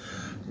leg.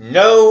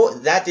 No,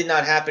 that did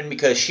not happen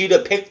because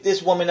Shida picked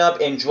this woman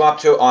up and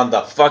dropped her on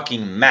the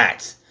fucking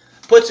mat.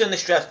 Puts her in the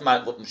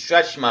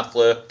stretch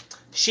muffler.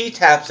 She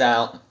taps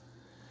out.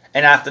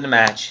 And after the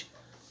match,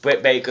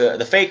 Britt Baker,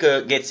 the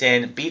Faker, gets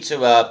in, beats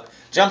her up,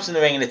 jumps in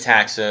the ring and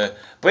attacks her,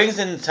 brings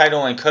in the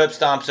title and curb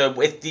stomps her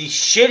with the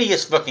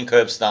shittiest fucking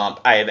curb stomp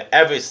I have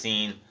ever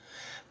seen.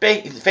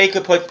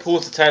 Faker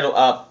pulls the title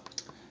up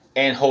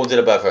and holds it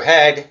above her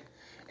head.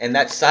 And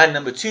that's sign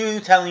number 2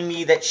 telling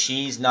me that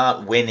she's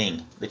not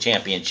winning the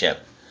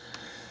championship.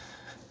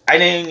 I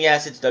mean,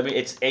 yes, it's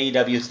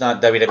AEW, it's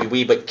not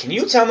WWE, but can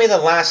you tell me the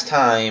last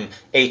time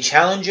a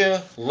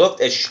challenger looked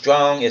as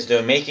strong as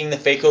they're making the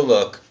Faker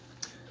look,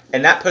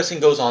 and that person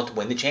goes on to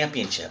win the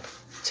championship?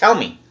 Tell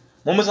me.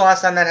 When was the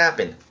last time that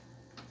happened?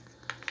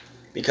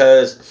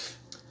 Because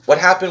what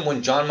happened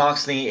when Jon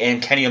Moxley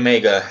and Kenny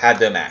Omega had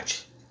their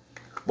match?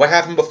 What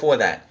happened before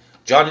that?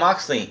 Jon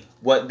Moxley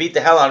beat the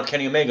hell out of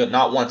Kenny Omega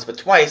not once but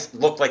twice,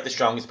 looked like the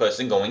strongest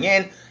person going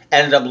in,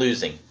 ended up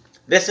losing.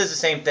 This is the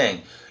same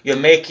thing. You're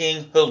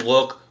making her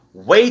look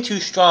way too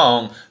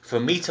strong for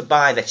me to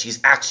buy that she's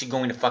actually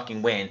going to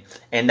fucking win.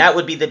 And that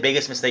would be the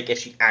biggest mistake if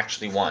she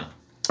actually won.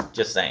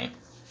 Just saying.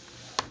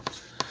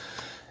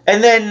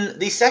 And then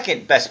the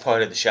second best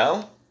part of the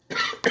show,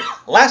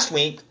 last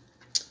week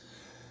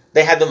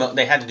they had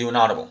to do an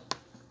audible.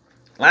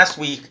 Last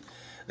week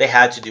they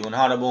had to do an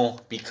audible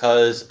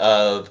because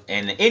of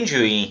an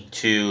injury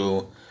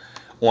to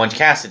Orange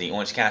Cassidy.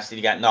 Orange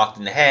Cassidy got knocked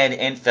in the head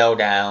and fell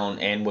down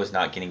and was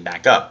not getting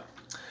back up,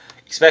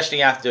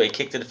 especially after a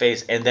kick to the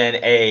face and then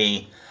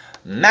a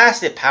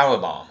massive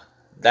powerbomb.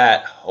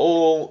 That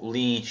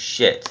holy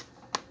shit.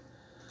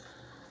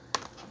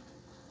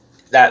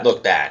 That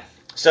looked bad.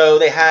 So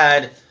they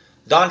had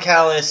Don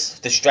Callis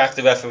distract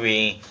the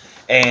referee,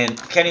 and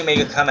Kenny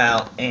Omega come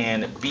out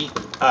and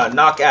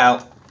knock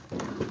out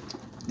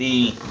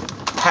the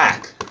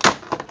Pack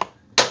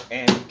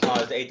and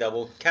cause a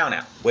double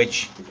countout,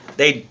 which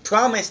they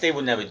promised they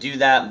would never do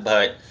that,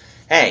 but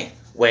hey,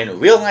 when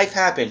real life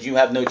happens, you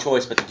have no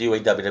choice but to do a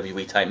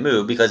WWE type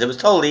move because it was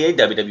totally a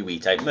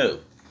WWE type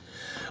move.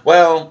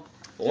 Well,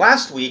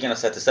 last week, and I'll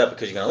set this up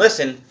because you're going to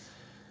listen,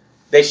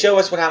 they show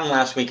us what happened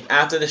last week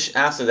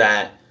after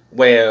that,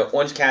 where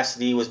Orange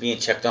Cassidy was being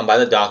checked on by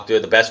the doctor,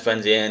 the best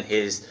friends in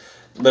his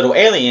little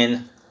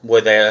alien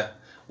were there,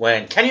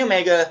 when Kenny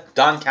Omega,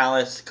 Don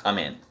Callis come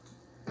in.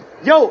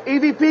 Yo,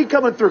 EVP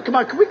coming through. Come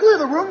on, can we clear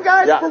the room,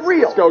 guys? Yeah, For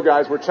real. let's go,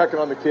 guys. We're checking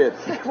on the kids.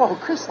 Whoa,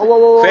 Chris.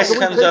 Whoa. Chris Can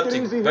we comes take up it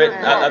to easy here?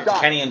 up to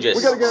Doc, Kenny and just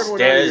we gotta get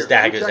everyone out of stares here.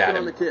 daggers We're checking at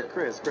on the him. kid.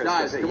 Chris,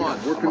 Guys, come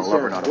on. We're I'm a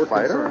lover, concerned. not a We're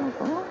fighter.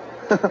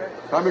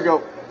 concerned. Time to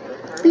go.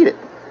 Beat it.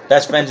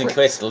 Best friends and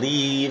Chris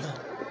leave.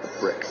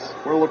 Bricks.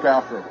 We're gonna look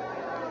after him.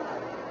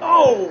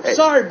 Oh, Hey.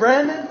 Sorry,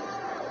 Brandon.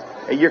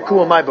 Hey, you're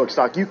cool in my book,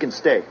 Doc. You can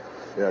stay.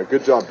 Yeah,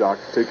 good job, Doc.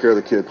 Take care of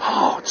the kid.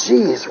 Oh,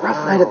 jeez. Rough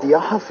night at the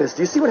office.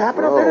 Do you see what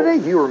happened up there Bro.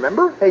 today? Do you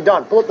remember? Hey,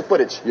 Don, pull up the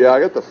footage. Yeah, I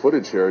got the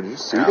footage here. Did you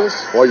see this?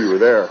 While you were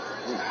there.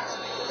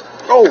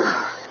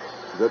 Oh!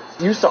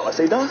 You saw us,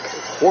 eh, Doc?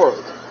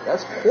 Horrible.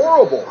 That's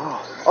horrible.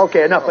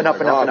 Okay, enough. Oh my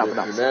God,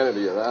 the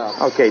humanity of that.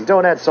 Okay,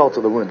 don't add salt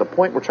to the wound. The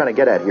point we're trying to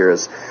get at here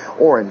is,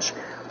 Orange,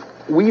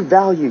 we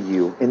value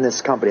you in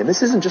this company. And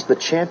this isn't just the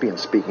champion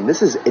speaking.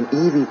 This is an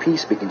EVP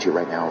speaking to you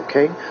right now,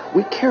 okay?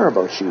 We care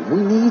about you. We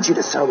need you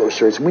to sell those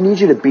shirts. We need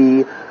you to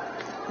be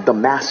the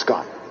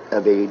mascot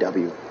of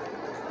AEW.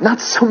 Not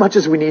so much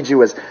as we need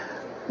you as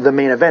the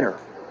main eventer,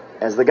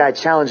 as the guy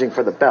challenging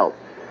for the belt.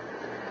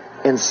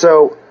 And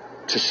so,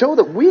 to show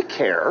that we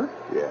care,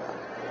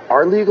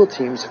 our legal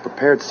teams have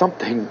prepared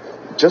something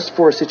just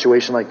for a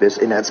situation like this,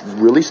 and that's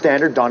really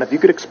standard. Don, if you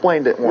could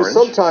explain to Orange.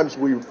 Well, sometimes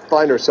we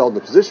find ourselves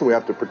in a position we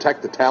have to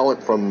protect the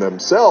talent from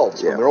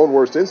themselves, from their own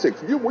worst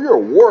instincts. You're a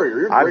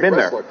warrior. You're a great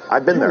wrestler.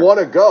 I've been there. You want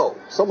to go.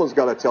 Someone's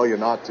got to tell you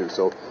not to.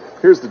 So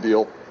here's the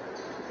deal.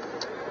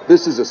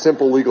 This is a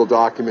simple legal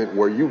document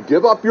where you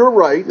give up your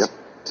right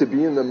to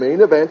be in the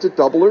main event at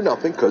Double or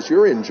Nothing because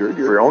you're injured.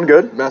 You're for your own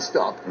good. Messed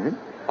up.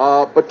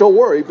 But don't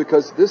worry,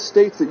 because this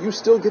states that you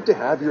still get to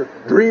have your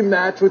dream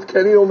match with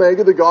Kenny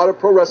Omega, the god of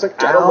pro wrestling,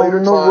 at a later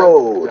time.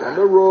 Down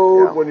the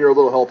road when you're a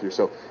little healthier.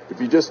 So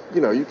if you just,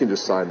 you can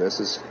just sign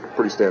this. It's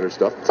pretty standard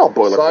stuff. It's all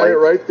boilerplate. Sign it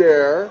right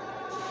there,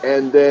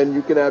 and then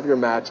you can have your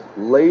match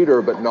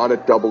later, but not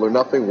at Double or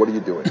Nothing. What are you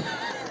doing?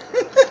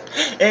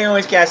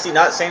 Anyways, Cassie,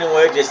 not saying a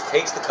word, just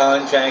takes the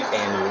contract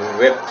and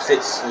rips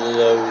it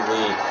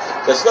slowly.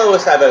 The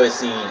slowest I've ever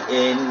seen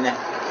in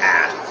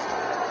half.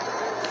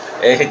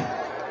 And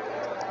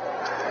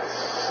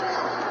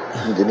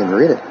you didn't even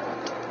read it.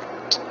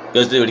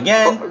 Goes do it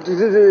again.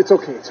 It's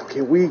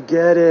okay. We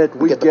get it.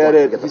 We get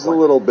it. He's a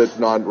little bit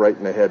not right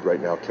in the head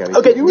right now, Kenny.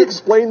 Okay, can you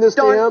explain this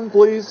to him,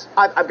 please?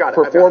 I've got it.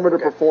 Performer to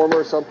performer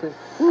or something?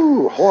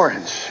 Ooh,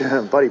 Orange,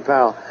 buddy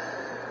pal.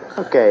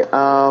 Okay,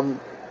 I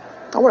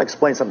want to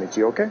explain something to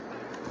you, okay?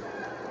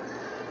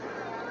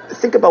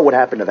 Think about what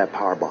happened to that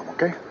power bomb,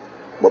 okay?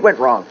 What went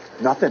wrong?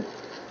 Nothing.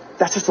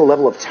 That's just a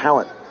level of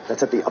talent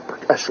that's at the upper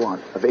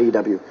echelon of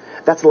AEW.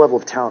 That's the level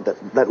of talent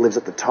that lives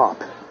at the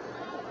top.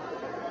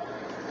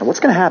 And what's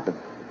going to happen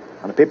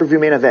on a pay-per-view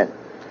main event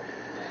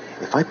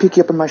if I pick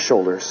you up on my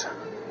shoulders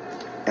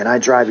and I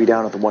drive you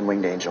down with a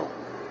one-winged angel?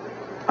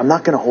 I'm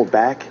not going to hold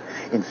back.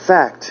 In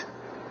fact,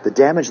 the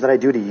damage that I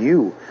do to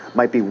you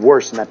might be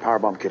worse than that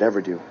powerbomb could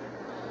ever do.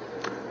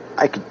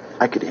 I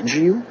could injure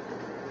you.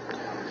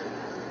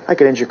 I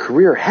could end your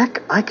career.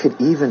 Heck, I could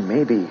even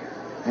maybe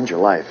end your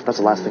life. That's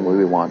the last thing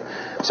we want.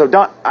 So,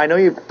 Don, I know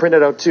you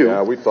printed out too.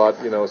 Yeah, we thought,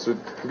 so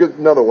we get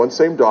another one,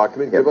 same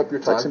document, give up your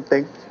time. Same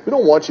thing. We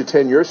don't want you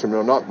 10 years from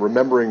now not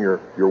remembering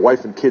your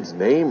wife and kid's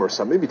name or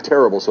something. It'd be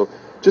terrible. So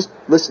just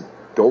listen.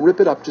 Don't rip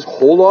it up. Just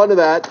hold on to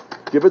that.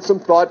 Give it some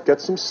thought.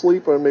 Get some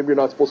sleep. Or maybe you're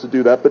not supposed to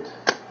do that. But,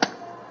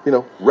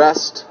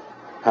 rest.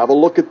 Have a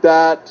look at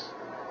that.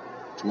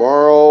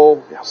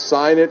 Tomorrow,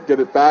 sign it.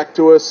 Get it back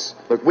to us.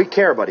 Look, we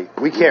care, buddy.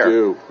 We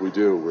care. We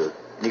do.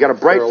 You got a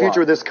bright future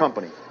with this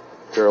company.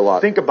 Care a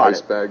lot. Think about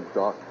Ice bag,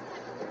 Doc.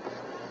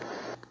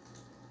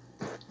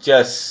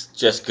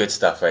 Just good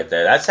stuff right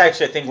there. That's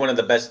actually, I think, one of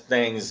the best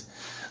things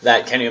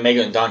that Kenny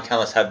Omega and Don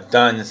Callis have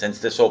done since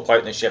this whole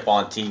partnership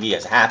on TV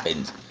has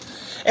happened.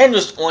 And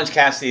just Orange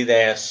Cassidy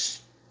there,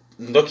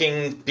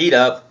 looking beat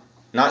up,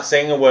 not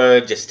saying a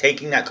word, just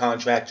taking that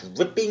contract,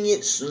 ripping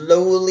it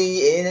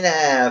slowly in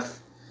half.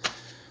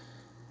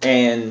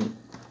 And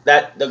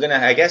that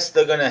I guess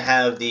they're gonna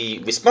have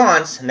the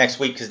response next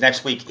week, because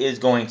next week is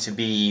going to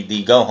be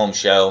the go home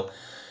show.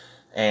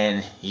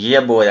 And yeah,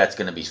 boy, that's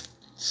gonna be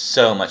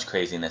so much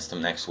craziness to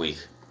next week.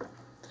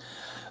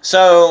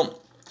 So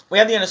we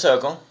have the Inner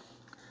Circle.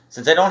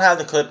 Since I don't have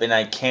the clip and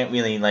I can't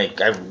really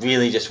I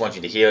really just want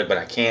you to hear it, but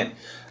I can't.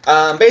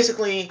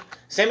 Basically,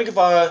 Sammy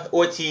Guevara,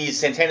 Ortiz,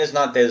 Santana's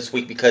not there this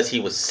week because he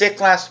was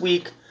sick last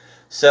week.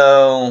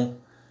 So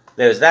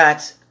there's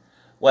that.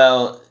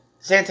 Well,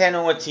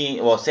 Santana was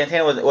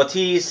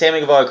Ortiz, Sammy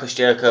Guevara, Chris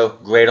Jericho,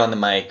 great on the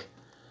mic.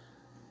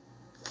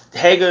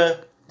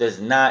 Hager does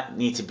not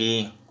need to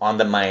be on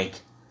the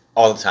mic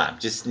all the time.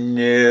 Just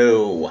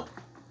no.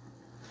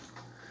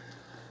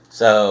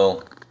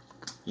 So,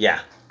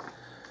 yeah.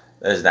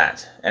 There's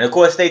that. And of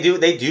course they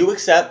do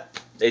accept,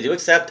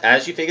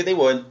 as you figured they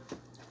would.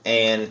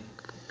 And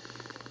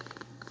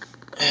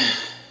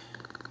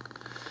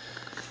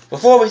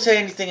before we say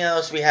anything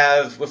else,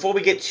 before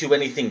we get to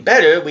anything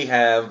better, we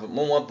have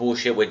more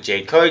bullshit with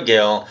Jade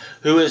Cargill,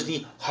 who is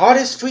the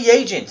hottest free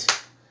agent.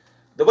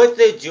 What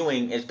they're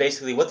doing is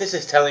basically, what this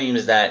is telling you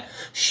is that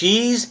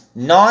she's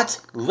not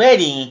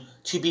ready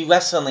to be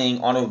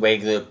wrestling on a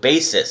regular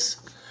basis.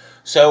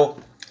 So,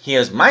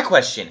 here's my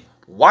question.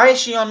 Why is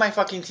she on my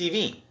fucking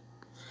TV?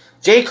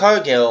 Jade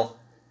Cargill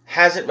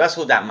hasn't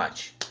wrestled that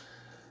much.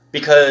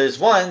 Because,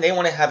 one, they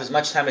want to have as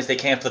much time as they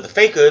can for the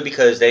Faker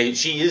because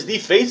she is the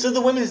face of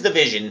the women's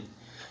division.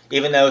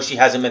 Even though she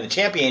hasn't been the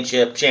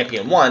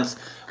champion once.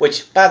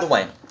 Which, by the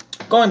way,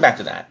 going back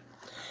to that.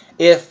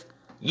 If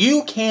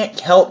you can't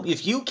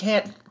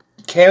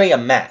carry a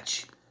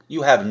match,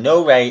 you have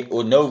no right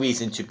or no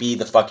reason to be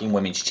the fucking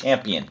women's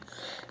champion.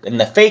 And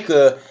the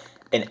Faker,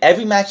 in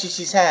every match that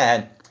she's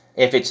had,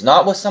 if it's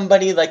not with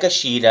somebody like a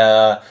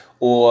Sheeta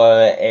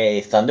or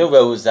a Thunder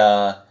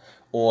Rosa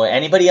or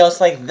anybody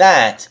else like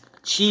that,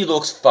 she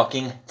looks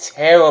fucking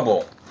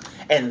terrible.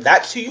 And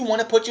that's who you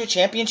want to put your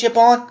championship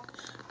on?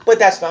 But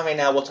that's not right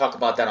now. We'll talk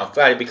about that on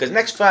Friday because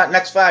next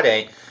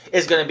Friday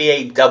is going to be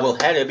a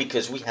doubleheader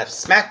because we have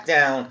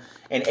SmackDown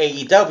and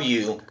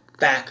AEW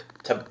back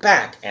to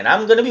back. And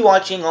I'm going to be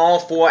watching all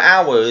 4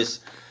 hours.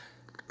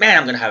 Man,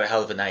 I'm going to have a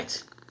hell of a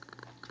night.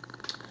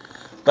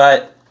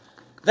 But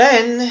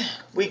then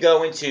we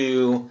go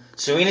into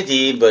Serena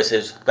Deeb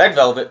versus Red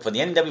Velvet for the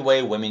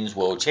NWA Women's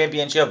World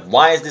Championship.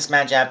 Why is this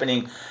match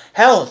happening?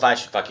 Hell if I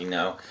should fucking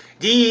know.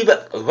 Deeb,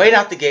 right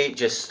out the gate,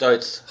 just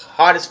starts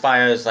hot as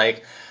fire. It's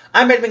like,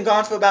 I might have been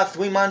gone for about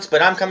 3 months,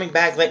 but I'm coming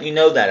back letting you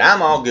know that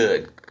I'm all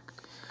good.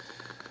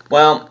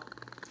 Well,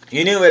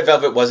 you knew Red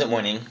Velvet wasn't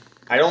winning.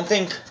 I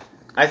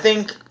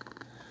think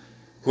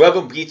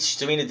whoever beats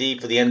Serena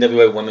Deeb for the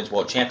NWA Women's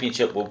World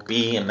Championship will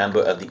be a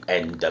member of the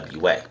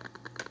NWA.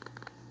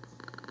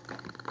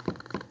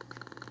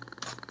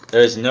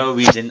 There is no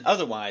reason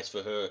otherwise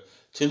for her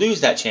to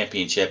lose that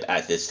championship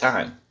at this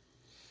time.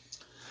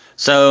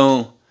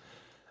 So,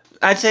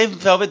 I'd say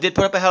Velvet did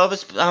put up a hell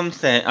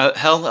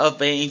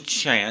of a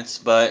chance,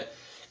 but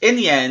in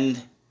the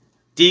end,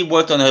 Dee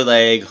worked on her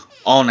leg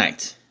all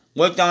night.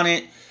 Worked on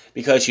it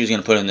because she was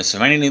going to put her in the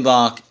Serenity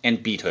Lock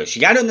and beat her.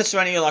 She got her in the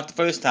Serenity Lock the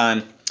first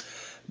time,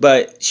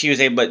 but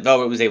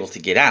Velvet was able to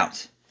get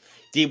out.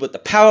 Dee with the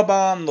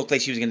powerbomb, looked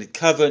like she was going to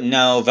cover.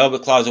 No,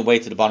 Velvet claws her way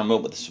to the bottom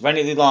rope with the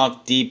Serenity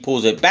Lock. Dee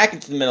pulls it back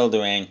into the middle of the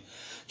ring.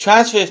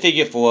 Tries for a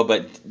figure 4,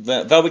 but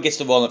Velvet gets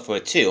to roll it for a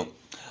 2.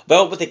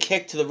 Velvet with a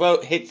kick to the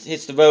rope,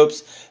 hits the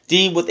ropes.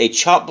 Dee with a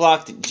chop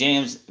block that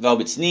jams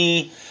Velvet's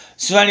knee.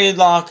 Serenity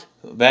Lock,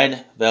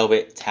 Red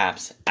Velvet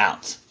taps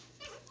out.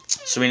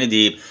 Serena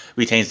Deeb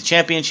retains the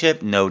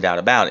championship, no doubt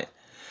about it.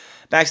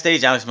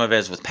 Backstage, Alex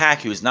Marvez with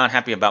Pac, who is not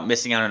happy about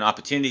missing out on an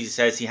opportunity. He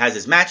says he has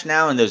his match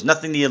now and there's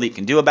nothing the Elite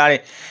can do about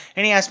it.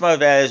 And he asks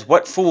Marvez,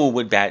 what fool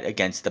would bet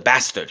against the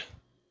bastard?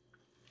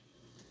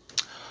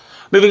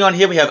 Moving on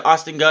here, we have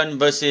Austin Gunn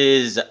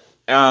versus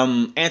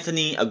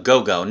Anthony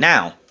Ogogo.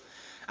 Now,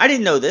 I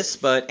didn't know this,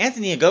 but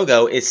Anthony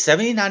Ogogo is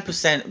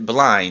 79%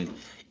 blind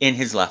in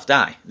his left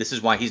eye. This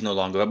is why he's no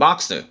longer a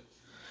boxer.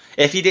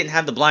 If he didn't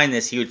have the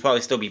blindness, he would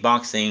probably still be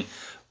boxing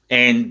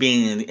and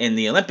being in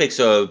the Olympics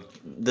or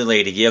the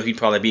later year. He'd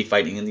probably be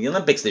fighting in the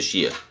Olympics this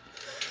year.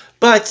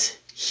 But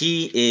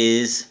he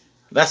is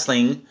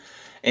wrestling,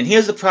 and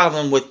here's the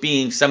problem with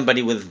being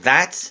somebody with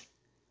that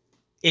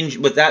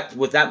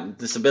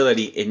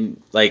disability.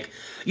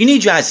 You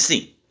need your eyes to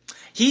see.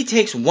 He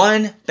takes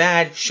one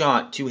bad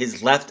shot to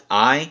his left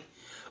eye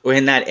or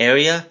in that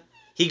area,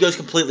 he goes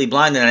completely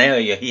blind in that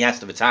area. He has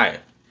to retire.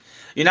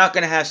 You're not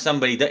going to have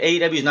somebody, the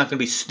AEW is not going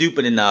to be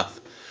stupid enough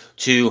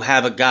to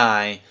have a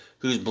guy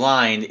who's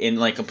blind,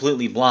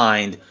 completely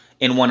blind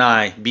in one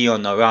eye, be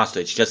on the roster.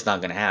 It's just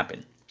not going to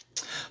happen.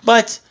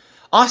 But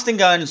Austin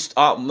Gunn,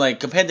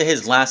 compared to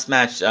his last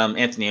match,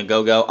 Anthony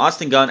Ogogo,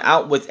 Austin Gunn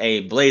out with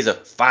a blaze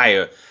of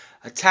fire,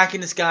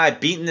 attacking this guy,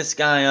 beating this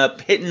guy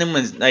up, hitting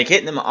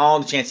him all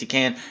the chance he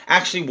can,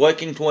 actually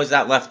working towards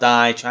that left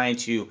eye, trying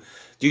to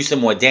do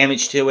some more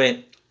damage to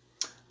it.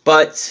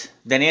 But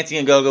then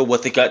Anthony Ogogo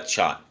with the gut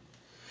shot.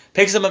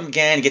 Picks him up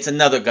again, gets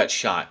another gut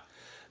shot.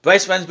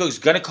 Bryce Remsburg's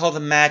gonna call the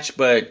match,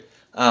 but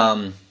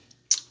Gunn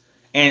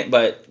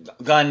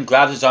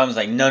grabs his arms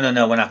like, no,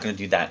 we're not gonna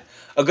do that.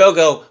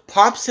 Ogogo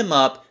pops him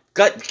up,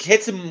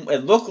 hits him.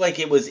 It looked like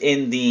it was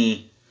in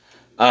the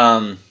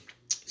in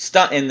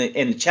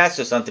the chest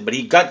or something, but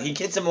he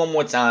hits him one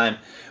more time.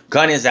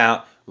 Gunn is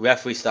out.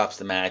 Referee stops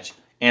the match.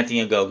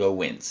 Anthony Ogogo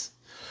wins.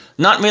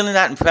 Not really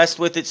that impressed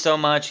with it so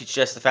much. It's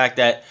just the fact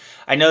that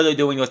I know they're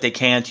doing what they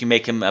can to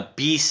make him a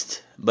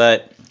beast,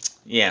 but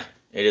yeah,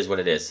 it is what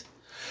it is.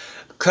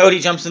 Cody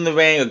jumps in the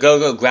ring.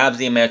 Ogogo grabs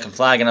the American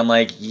flag, and I'm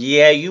like,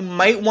 yeah, you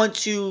might want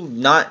to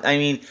not. I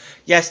mean,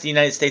 yes, the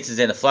United States is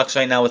in a flux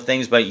right now with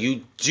things, but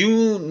you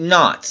do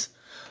not,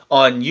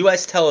 on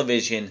U.S.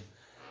 television,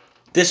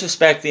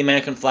 disrespect the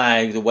American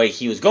flag the way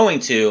he was going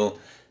to,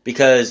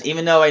 because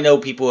even though I know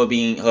people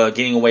are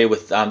getting away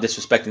with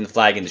disrespecting the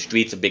flag in the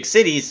streets of big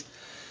cities,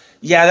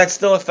 yeah, that's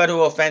still a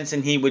federal offense,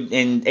 and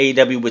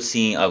AEW would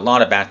see a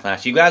lot of backlash.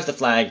 He grabs the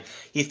flag,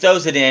 he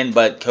throws it in,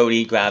 but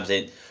Cody grabs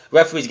it.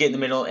 Referees get in the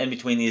middle, in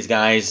between these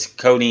guys.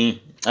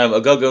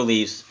 Ogogo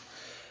leaves.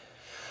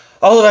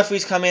 All the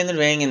referees come in the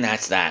ring, and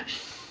that's that.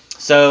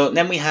 So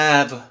then we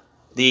have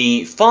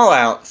the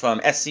fallout from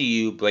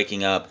SCU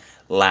breaking up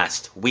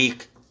last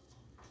week.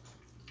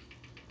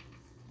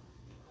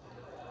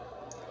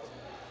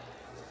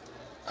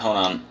 hold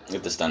on,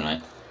 get this done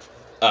right.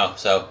 Oh,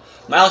 so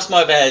Miles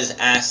Marvez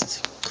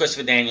asked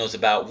Christopher Daniels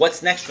about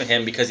what's next for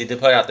him because he did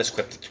put out this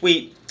cryptic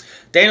tweet.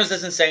 Daniels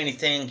doesn't say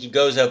anything. He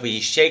goes over, he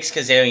shakes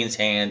Kazarian's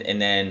hand,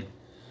 and then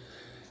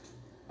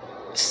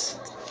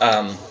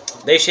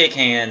they shake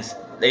hands.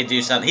 They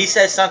do something. He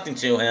says something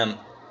to him,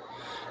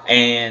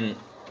 and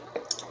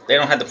they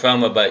don't have the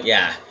promo, but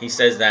yeah, he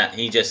says that.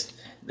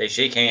 They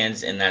shake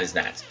hands, and that is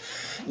that.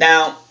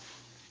 Now,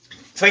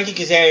 Frankie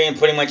Kazarian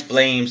pretty much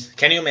blames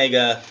Kenny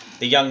Omega,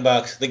 the Young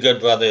Bucks, the Good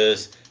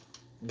Brothers,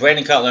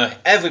 Brandon Cutler,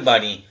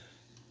 everybody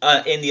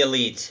in the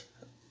Elite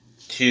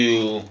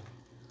to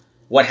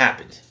what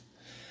happened.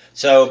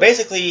 So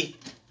basically,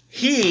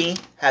 he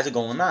has a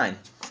goal in mind,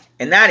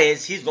 and that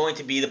is he's going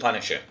to be the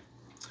Punisher.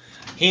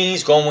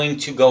 He's going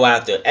to go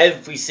after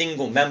every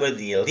single member of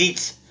the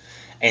Elite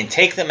and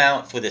take them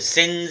out for the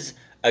sins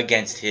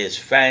against his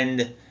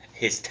friend,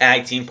 his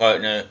tag team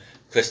partner,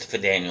 Christopher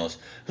Daniels.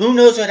 Who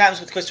knows what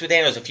happens with Christopher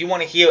Daniels? If you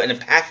want to hear an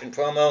impassioned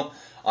promo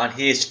on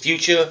his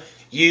future,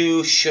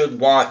 you should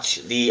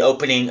watch the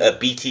opening of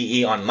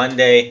BTE on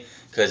Monday,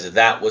 because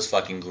that was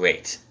fucking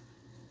great.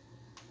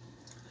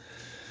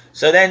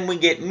 So then we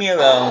get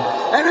Miro,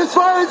 and as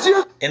far as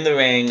you in the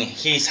ring,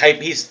 he's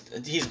hype. He's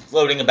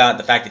gloating about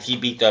the fact that he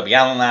beat Darby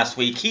Allin last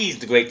week. He's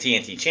the great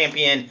TNT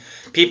champion.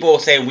 People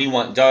say we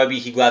want Darby.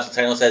 He grabs the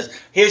title and says,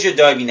 "Here's your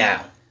Darby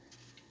now."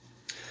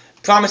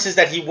 Promises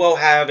that he will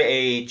have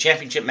a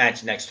championship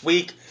match next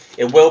week.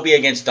 It will be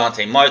against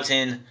Dante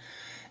Martin.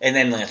 And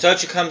then Lance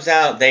Archer comes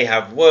out. They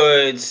have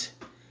words.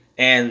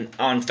 And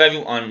on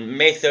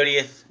May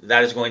 30th,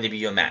 that is going to be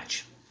your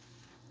match.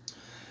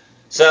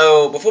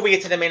 So, before we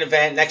get to the main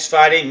event, next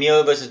Friday,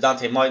 Miro versus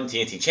Dante Martin,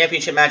 TNT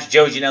Championship match.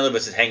 Joey Janela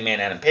versus Hangman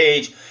Adam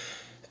Page.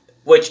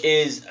 Which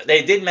is,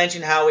 they did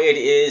mention how it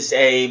is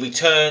a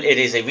return. It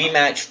is a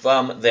rematch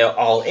from their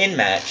All-In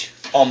match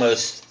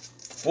almost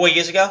 3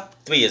 years ago,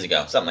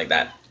 something like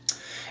that.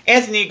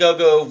 Anthony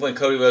Ogogo and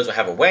Cody Rhodes will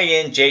have a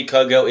weigh-in. Jade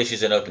Cargill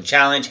issues an open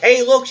challenge.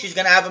 Hey, look, she's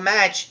going to have a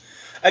match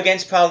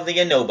against probably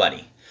a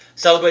nobody.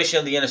 Celebration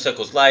of the Inner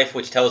Circle's life,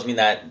 which tells me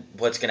that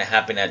what's going to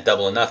happen at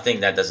Double or Nothing.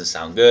 That doesn't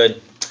sound good.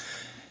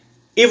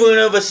 Evil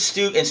Uno versus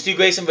Stu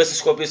Grayson versus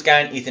Scorpio Sky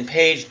and Ethan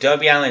Page.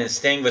 Darby Allin and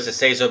Sting versus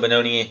Cesar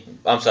Bononi.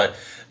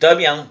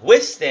 Darby Allin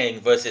with Sting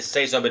versus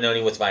Cesar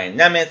Bononi with Ryan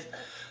Nemeth.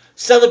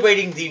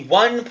 Celebrating the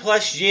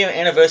 1+ year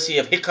anniversary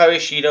of Hikaru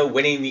Shida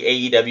winning the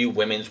AEW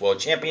Women's World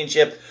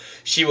Championship.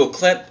 She will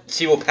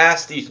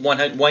pass the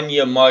 1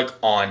 year mark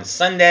on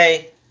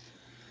Sunday.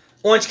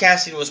 Orange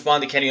Cassidy will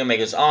respond to Kenny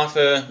Omega's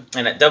offer.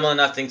 And at Double or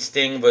Nothing,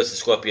 Sting versus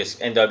Scorpio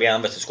and Darby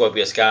Allin versus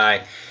Scorpio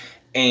Sky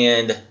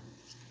and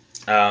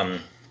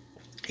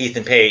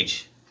Ethan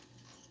Page.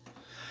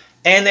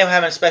 And they'll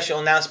have a special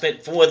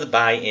announcement for the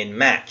buy-in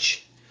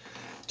match.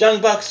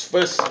 Young Bucks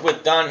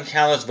with Don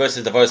Callis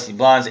versus the Varsity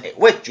Blondes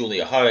with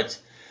Julia Hart.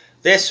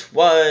 This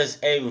was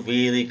a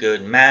really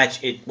good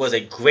match. It was a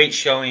great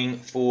showing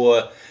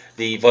for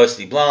the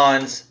Varsity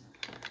Blondes.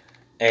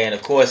 And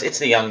of course, it's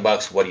the Young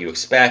Bucks. What do you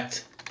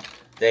expect?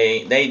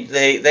 They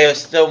are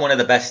still one of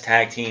the best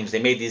tag teams. They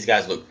made these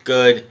guys look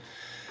good.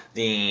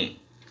 The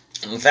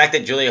fact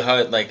that Julia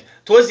Hart,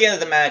 towards the end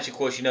of the match, of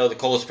course, the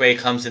cold spray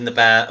comes in.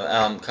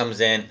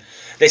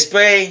 They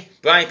spray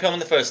Brian Pillman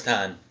the first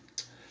time.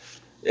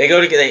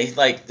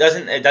 It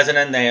doesn't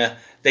end there.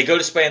 They go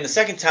to spray him the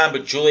second time,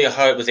 but Julia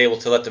Hart was able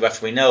to let the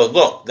referee know,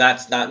 look,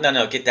 that's not,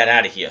 no, get that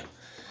out of here.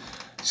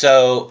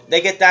 So they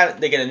get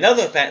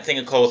another thing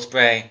of cold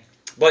spray,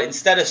 but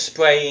instead of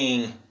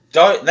spraying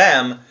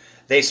them,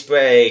 they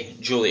spray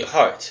Julia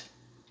Hart.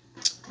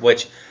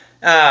 Which,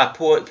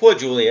 poor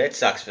Julia,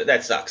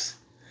 that sucks.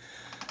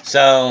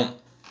 So,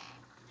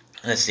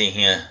 let's see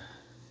here.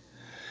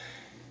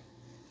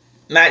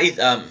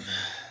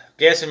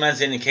 Garrison runs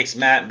in and kicks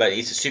Matt, but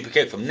he's a super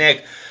kick from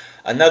Nick.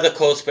 Another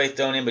cold spray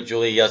thrown in, but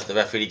Julia yells at the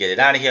referee to get it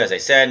out of here. As I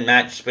said,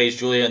 Matt sprays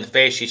Julia in the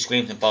face. She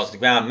screams and falls to the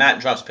ground. Matt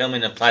drops Pillman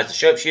and applies the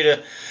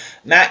sharpshooter.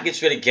 Matt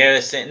gets rid of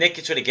Garrison. Nick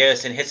gets rid of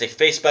Garrison, hits a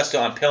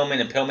facebuster on Pillman,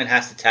 and Pillman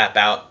has to tap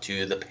out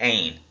to the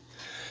pain.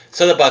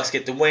 So the Bucks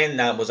get the win.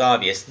 That was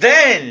obvious.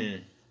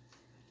 Then,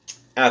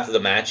 after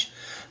the match,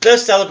 they're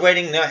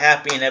celebrating. They're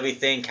happy and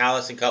everything.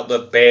 Callis and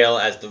Cutler bail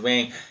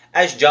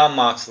as Jon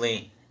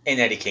Moxley and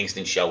Eddie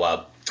Kingston show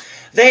up.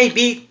 They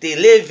beat the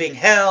living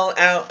hell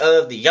out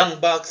of the Young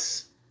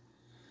Bucks.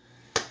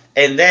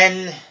 And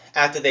then,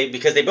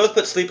 because they both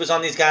put sleepers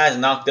on these guys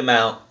and knocked them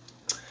out,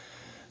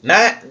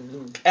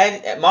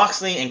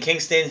 Moxley and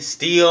Kingston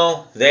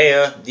steal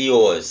their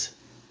Dior's.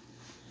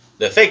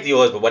 They're fake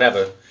Dior's, but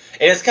whatever.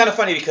 And it's kind of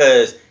funny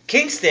because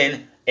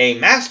Kingston, a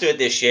master at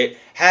this shit,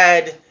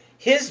 had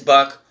his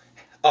Buck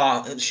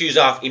shoes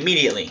off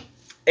immediately.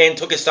 And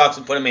took his socks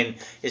and put them in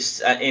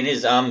his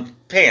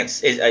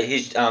pants,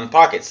 his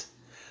pockets.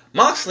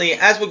 Moxley,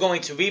 as we're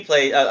going to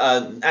replay,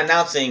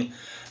 announcing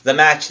the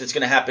match that's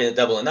going to happen at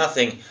Double or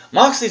Nothing,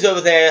 Moxley's over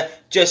there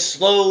just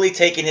slowly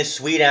taking his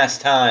sweet-ass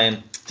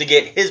time to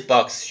get his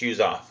Bucks shoes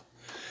off.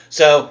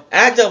 So,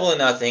 at Double or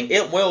Nothing,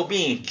 it will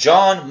be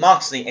Jon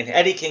Moxley and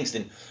Eddie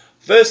Kingston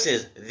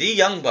versus the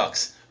Young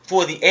Bucks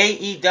for the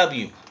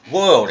AEW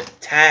World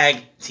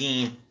Tag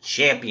Team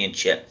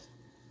Championship.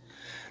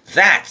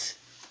 That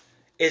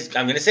is,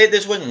 I'm going to say it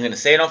this week, I'm going to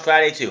say it on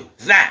Friday too.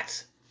 That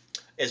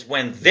is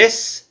when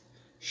this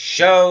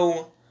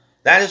show,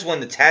 that is when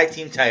the tag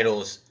team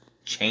titles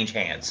change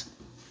hands.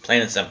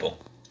 Plain and simple.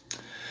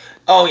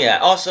 Oh yeah,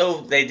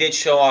 also they did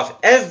show off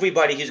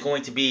everybody who's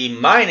going to be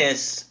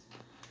minus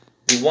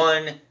the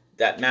one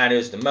that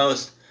matters the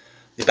most,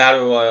 the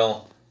Battle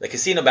Royal, the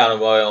Casino Battle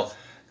Royal.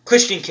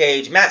 Christian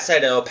Cage, Matt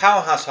Sydal,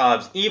 Powerhouse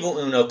Hobbs, Evil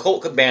Uno,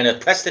 Colt Cabana,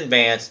 Preston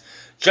Vance,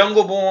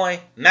 Jungle Boy,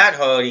 Matt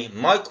Hardy,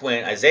 Mark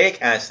Quinn, Isaiah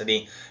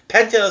Cassidy,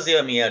 Penta El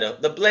Zero Miedo,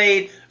 The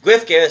Blade,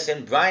 Griff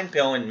Garrison, Brian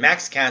Pillman,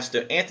 Max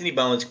Caster, Anthony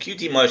Bowens,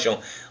 QT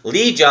Marshall,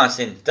 Lee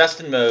Johnson,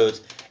 Dustin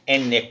Rhodes,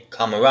 and Nick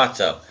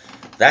Camarato.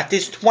 That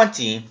is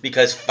 20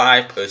 because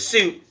 5 per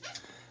suit,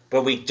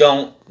 but we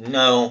don't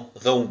know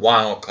the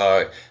wild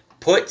card.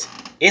 Put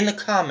in the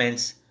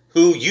comments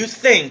who you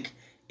think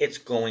it's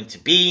going to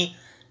be.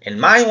 And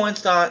my one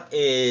thought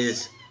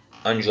is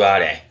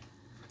Andrade.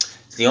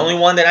 It's the only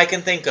one that I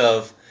can think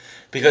of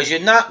because you're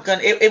not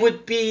gonna. It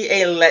would be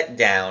a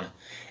letdown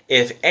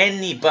if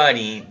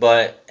anybody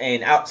but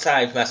an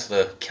outside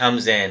wrestler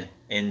comes in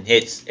and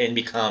hits and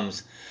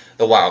becomes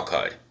the wild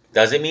card.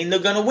 Doesn't mean they're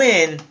gonna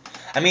win.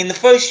 I mean, the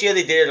first year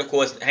they did it, of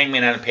course,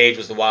 Hangman Adam Page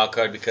was the wild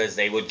card because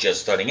they were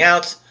just starting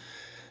out.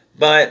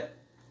 But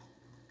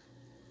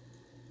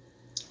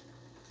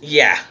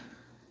yeah,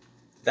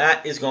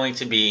 that is going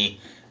to be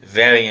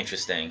very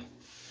interesting.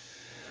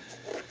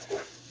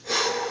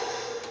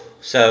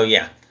 So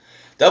yeah,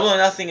 Double or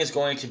Nothing is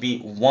going to be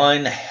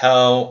one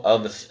hell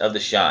of the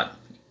shot.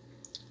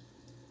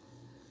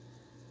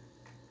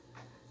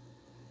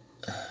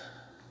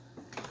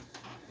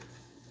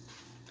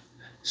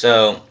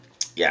 So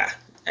yeah,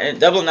 and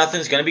Double or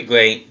Nothing is going to be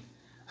great.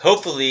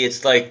 Hopefully,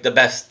 it's like the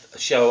best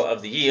show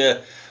of the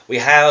year. We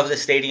have the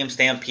Stadium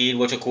Stampede,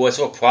 which of course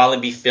will probably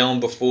be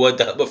filmed before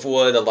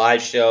the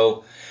live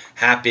show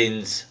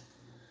happens.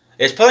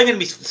 It's probably going to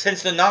be,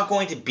 since they're not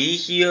going to be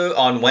here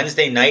on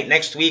Wednesday night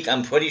next week,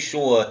 I'm pretty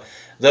sure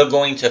they're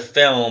going to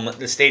film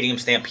the Stadium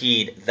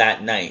Stampede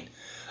that night.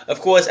 Of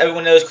course,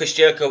 everyone knows Chris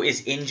Jericho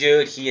is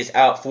injured. He is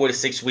out 4 to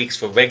 6 weeks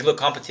for regular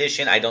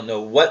competition. I don't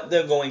know what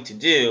they're going to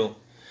do.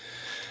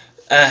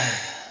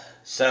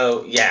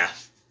 So, yeah.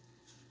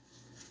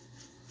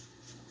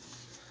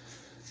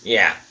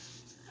 Yeah.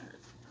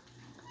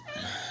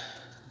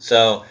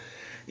 So,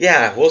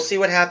 yeah, we'll see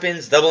what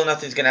happens. Double or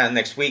Nothing's going to happen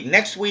next week.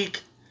 Next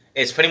week,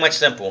 it's pretty much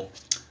simple.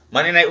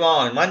 Monday Night Raw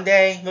on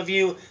Monday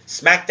review,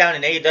 SmackDown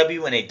and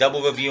AEW, and a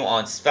double review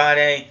on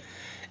Friday.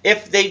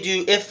 If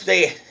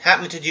they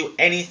happen to do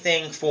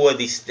anything for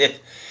the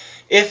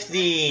if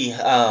the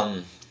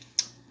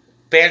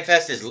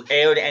FanFest is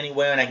aired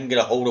anywhere and I can get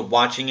a hold of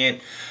watching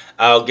it,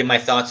 I'll give my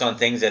thoughts on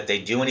things if they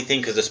do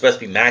anything because there's supposed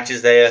to be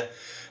matches there.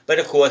 But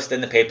of course,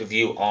 then the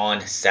pay-per-view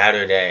on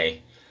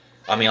Saturday.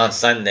 On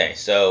Sunday.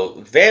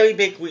 So, very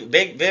big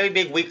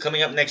week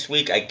coming up next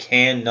week. I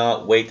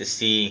cannot wait to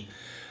see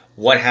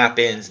what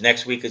happens.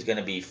 Next week is going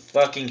to be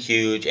fucking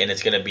huge, and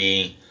it's going to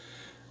be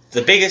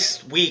the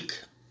biggest week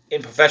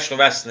in professional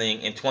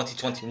wrestling in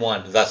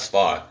 2021 thus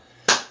far.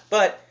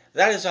 But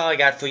that is all I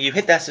got for you.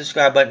 Hit that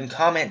subscribe button,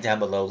 comment down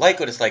below, like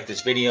or dislike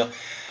this video.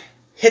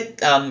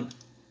 Find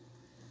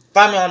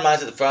me on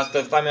Minds at the Front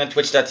Club. Find me on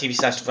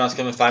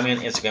twitch.tv/thefrontclub, and find me on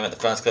Instagram at the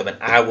Front Club. And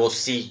I will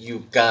see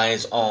you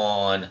guys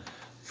on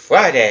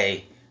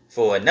Friday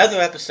for another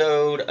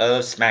episode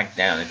of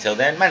SmackDown. Until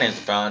then, my name is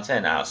Franz,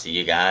 and I'll see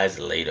you guys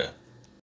later.